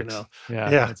and metrics.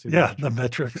 The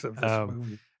metrics of this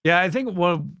movie. Yeah, I think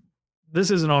this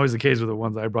isn't always the case with the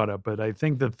ones I brought up, but I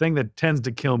think the thing that tends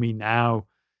to kill me now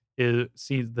is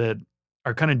scenes that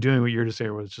are kind of doing what you're just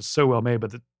saying was just so well made,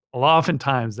 but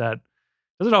oftentimes that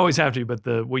doesn't always have to be, but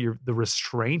the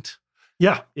restraint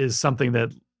is something that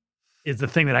is the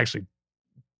thing that actually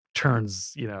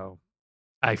turns,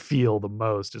 I feel the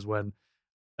most is when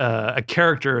a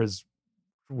character is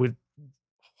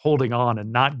holding on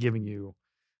and not giving you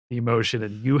the emotion,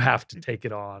 and you have to take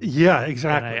it on. Yeah,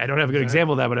 exactly. I don't have a good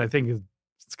example of that, but I think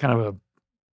it's kind of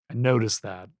I notice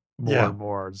that more and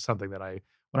more. It's something that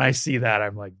when I see that,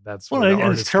 I'm like, that's and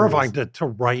it's terrifying to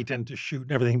write and to shoot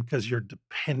and everything because you're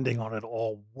depending on it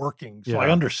all working. So I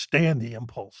understand the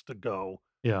impulse to go,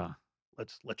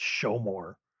 let's show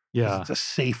more. Yeah, it's a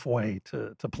safe way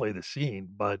to play the scene.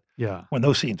 But when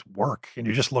those scenes work and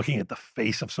you're just looking at the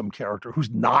face of some character who's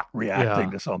not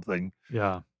reacting to something,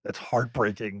 that's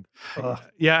heartbreaking.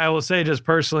 I will say just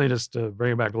personally, just to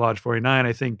bring it back to Lodge 49,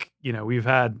 I think, we've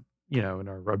had, in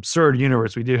our absurd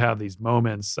universe, we do have these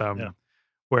moments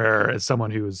where as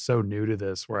someone who is so new to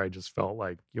this, where I just felt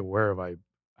like,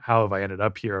 how have I ended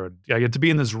up here? I get to be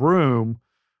in this room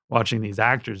watching these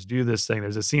actors do this thing.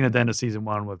 There's a scene at the end of season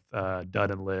 1 with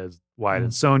Dud and Liz, Wyatt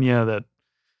and Sonia that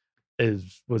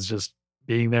was just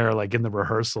being there, like in the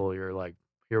rehearsal. You're like,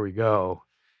 here we go.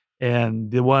 And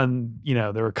the one,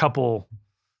 there were a couple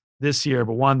this year,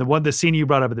 but the scene you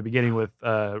brought up at the beginning with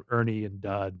Ernie and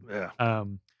Dud. Yeah.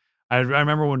 I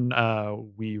remember when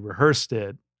we rehearsed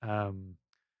it.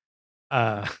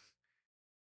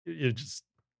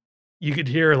 You could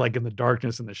hear like in the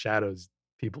darkness and the shadows,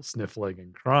 people sniffling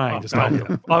and crying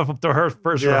off of the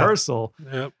first rehearsal.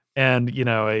 Yep. And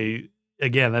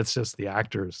again, that's just the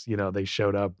actors. They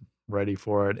showed up ready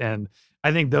for it, and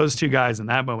I think those two guys in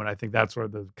that moment, I think that's where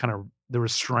the kind of the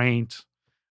restraint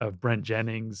of Brent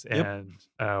Jennings and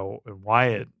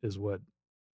Wyatt is what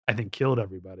I think killed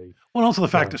everybody. Well, also the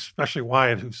fact, especially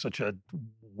Wyatt, who's such a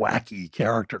wacky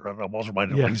character. I'm almost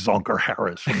reminded of like Zonker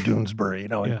Harris from Doonesbury.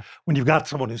 When you've got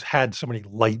someone who's had so many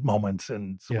light moments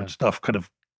and so much stuff kind of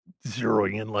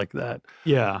zeroing in like that,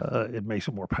 it makes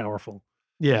it more powerful.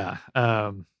 Yeah.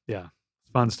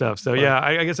 Fun stuff. So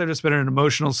I guess I've just been in an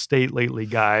emotional state lately,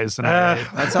 guys. And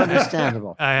that's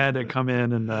understandable. I had to come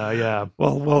in and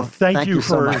Well, thank you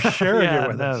for sharing it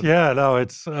with us.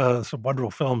 It's some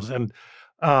wonderful films, and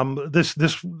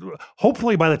this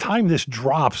hopefully by the time this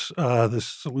drops, this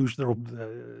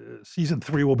solution, season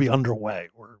 3 will be underway.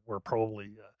 We're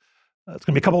probably it's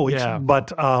going to be a couple of weeks,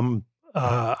 but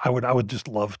I would just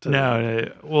love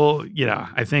to.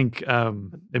 I think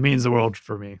it means the world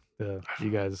for me. You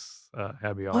guys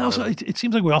have me on. Well, also, it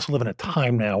seems like we also live in a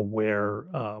time now where,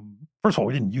 first of all,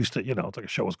 we didn't used to, it's like a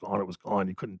show was gone, it was gone.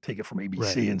 You couldn't take it from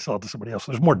ABC and sell it to somebody else.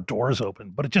 So there's more doors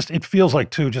open, but it feels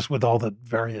like too, just with all the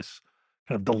various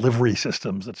kind of delivery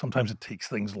systems, that sometimes it takes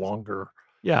things longer.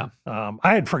 Yeah.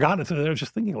 I had forgotten it. I was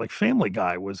just thinking like Family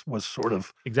Guy was sort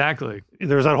of. Exactly.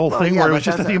 There's that whole thing where it was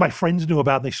just the thing my friends knew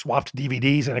about, and they swapped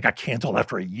DVDs and it got canceled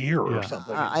after a year or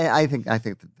something. I think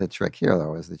the trick here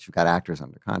though is that you've got actors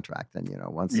under contract, and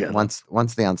once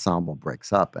the ensemble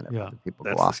breaks up and people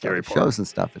go off to other shows and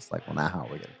stuff, it's like, well, now how are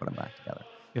we going to put them back together?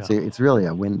 Yeah. So it's really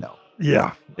a window.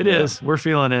 Yeah. It is. We're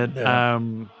feeling it.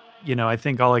 Yeah. I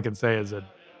think all I can say is that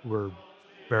we're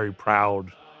very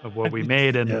proud of what we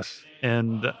made, and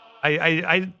and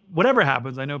I whatever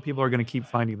happens, I know people are going to keep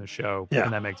finding the show,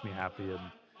 and that makes me happy.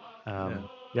 And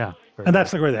and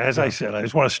that's the great thing. As I said, I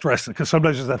just want to stress it, because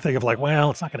sometimes there's that thing of like, well,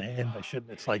 it's not going to end. I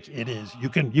shouldn't. It's like it is. You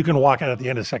can walk out at the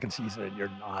end of the second season and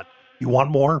you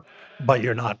want more, but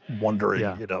you're not wondering,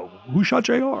 who shot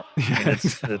JR?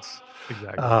 It's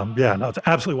exactly. It's an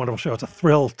absolutely wonderful show. It's a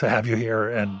thrill to have you here,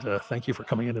 and thank you for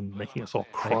coming in and making us all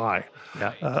cry.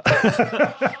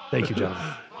 Thank you, gentlemen.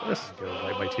 Go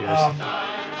wipe my tears.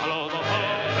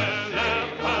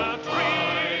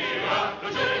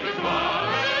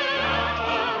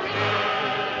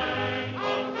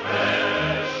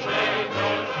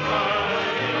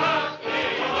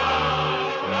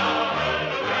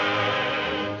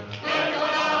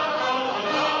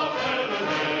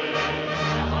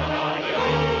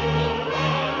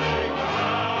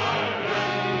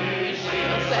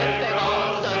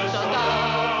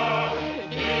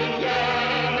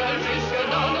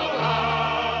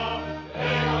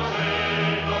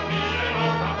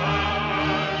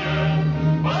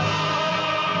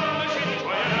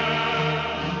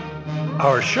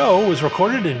 Our show was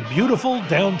recorded in beautiful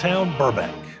downtown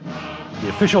Burbank. The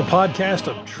official podcast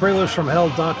of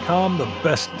trailersfromhell.com, the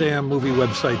best damn movie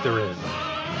website there is.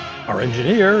 Our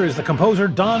engineer is the composer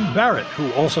Don Barrett,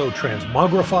 who also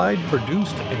transmogrified,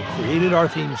 produced, and created our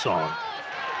theme song.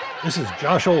 This is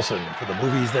Josh Olson for The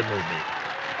Movies That Made Me.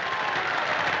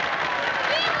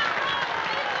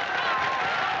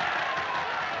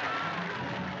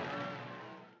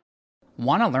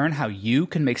 Want to learn how you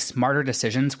can make smarter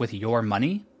decisions with your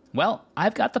money? Well,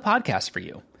 I've got the podcast for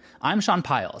you. I'm Sean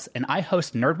Piles, and I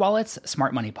host NerdWallet's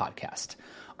Smart Money Podcast.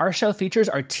 Our show features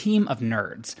our team of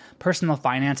nerds, personal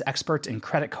finance experts in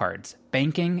credit cards,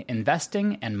 banking,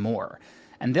 investing, and more.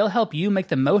 And they'll help you make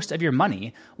the most of your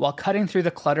money while cutting through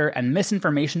the clutter and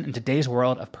misinformation in today's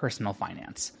world of personal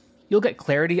finance. You'll get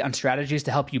clarity on strategies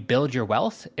to help you build your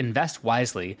wealth, invest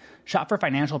wisely, shop for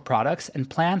financial products, and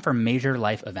plan for major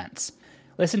life events.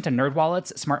 Listen to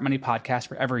NerdWallet's Smart Money Podcast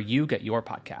wherever you get your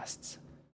podcasts.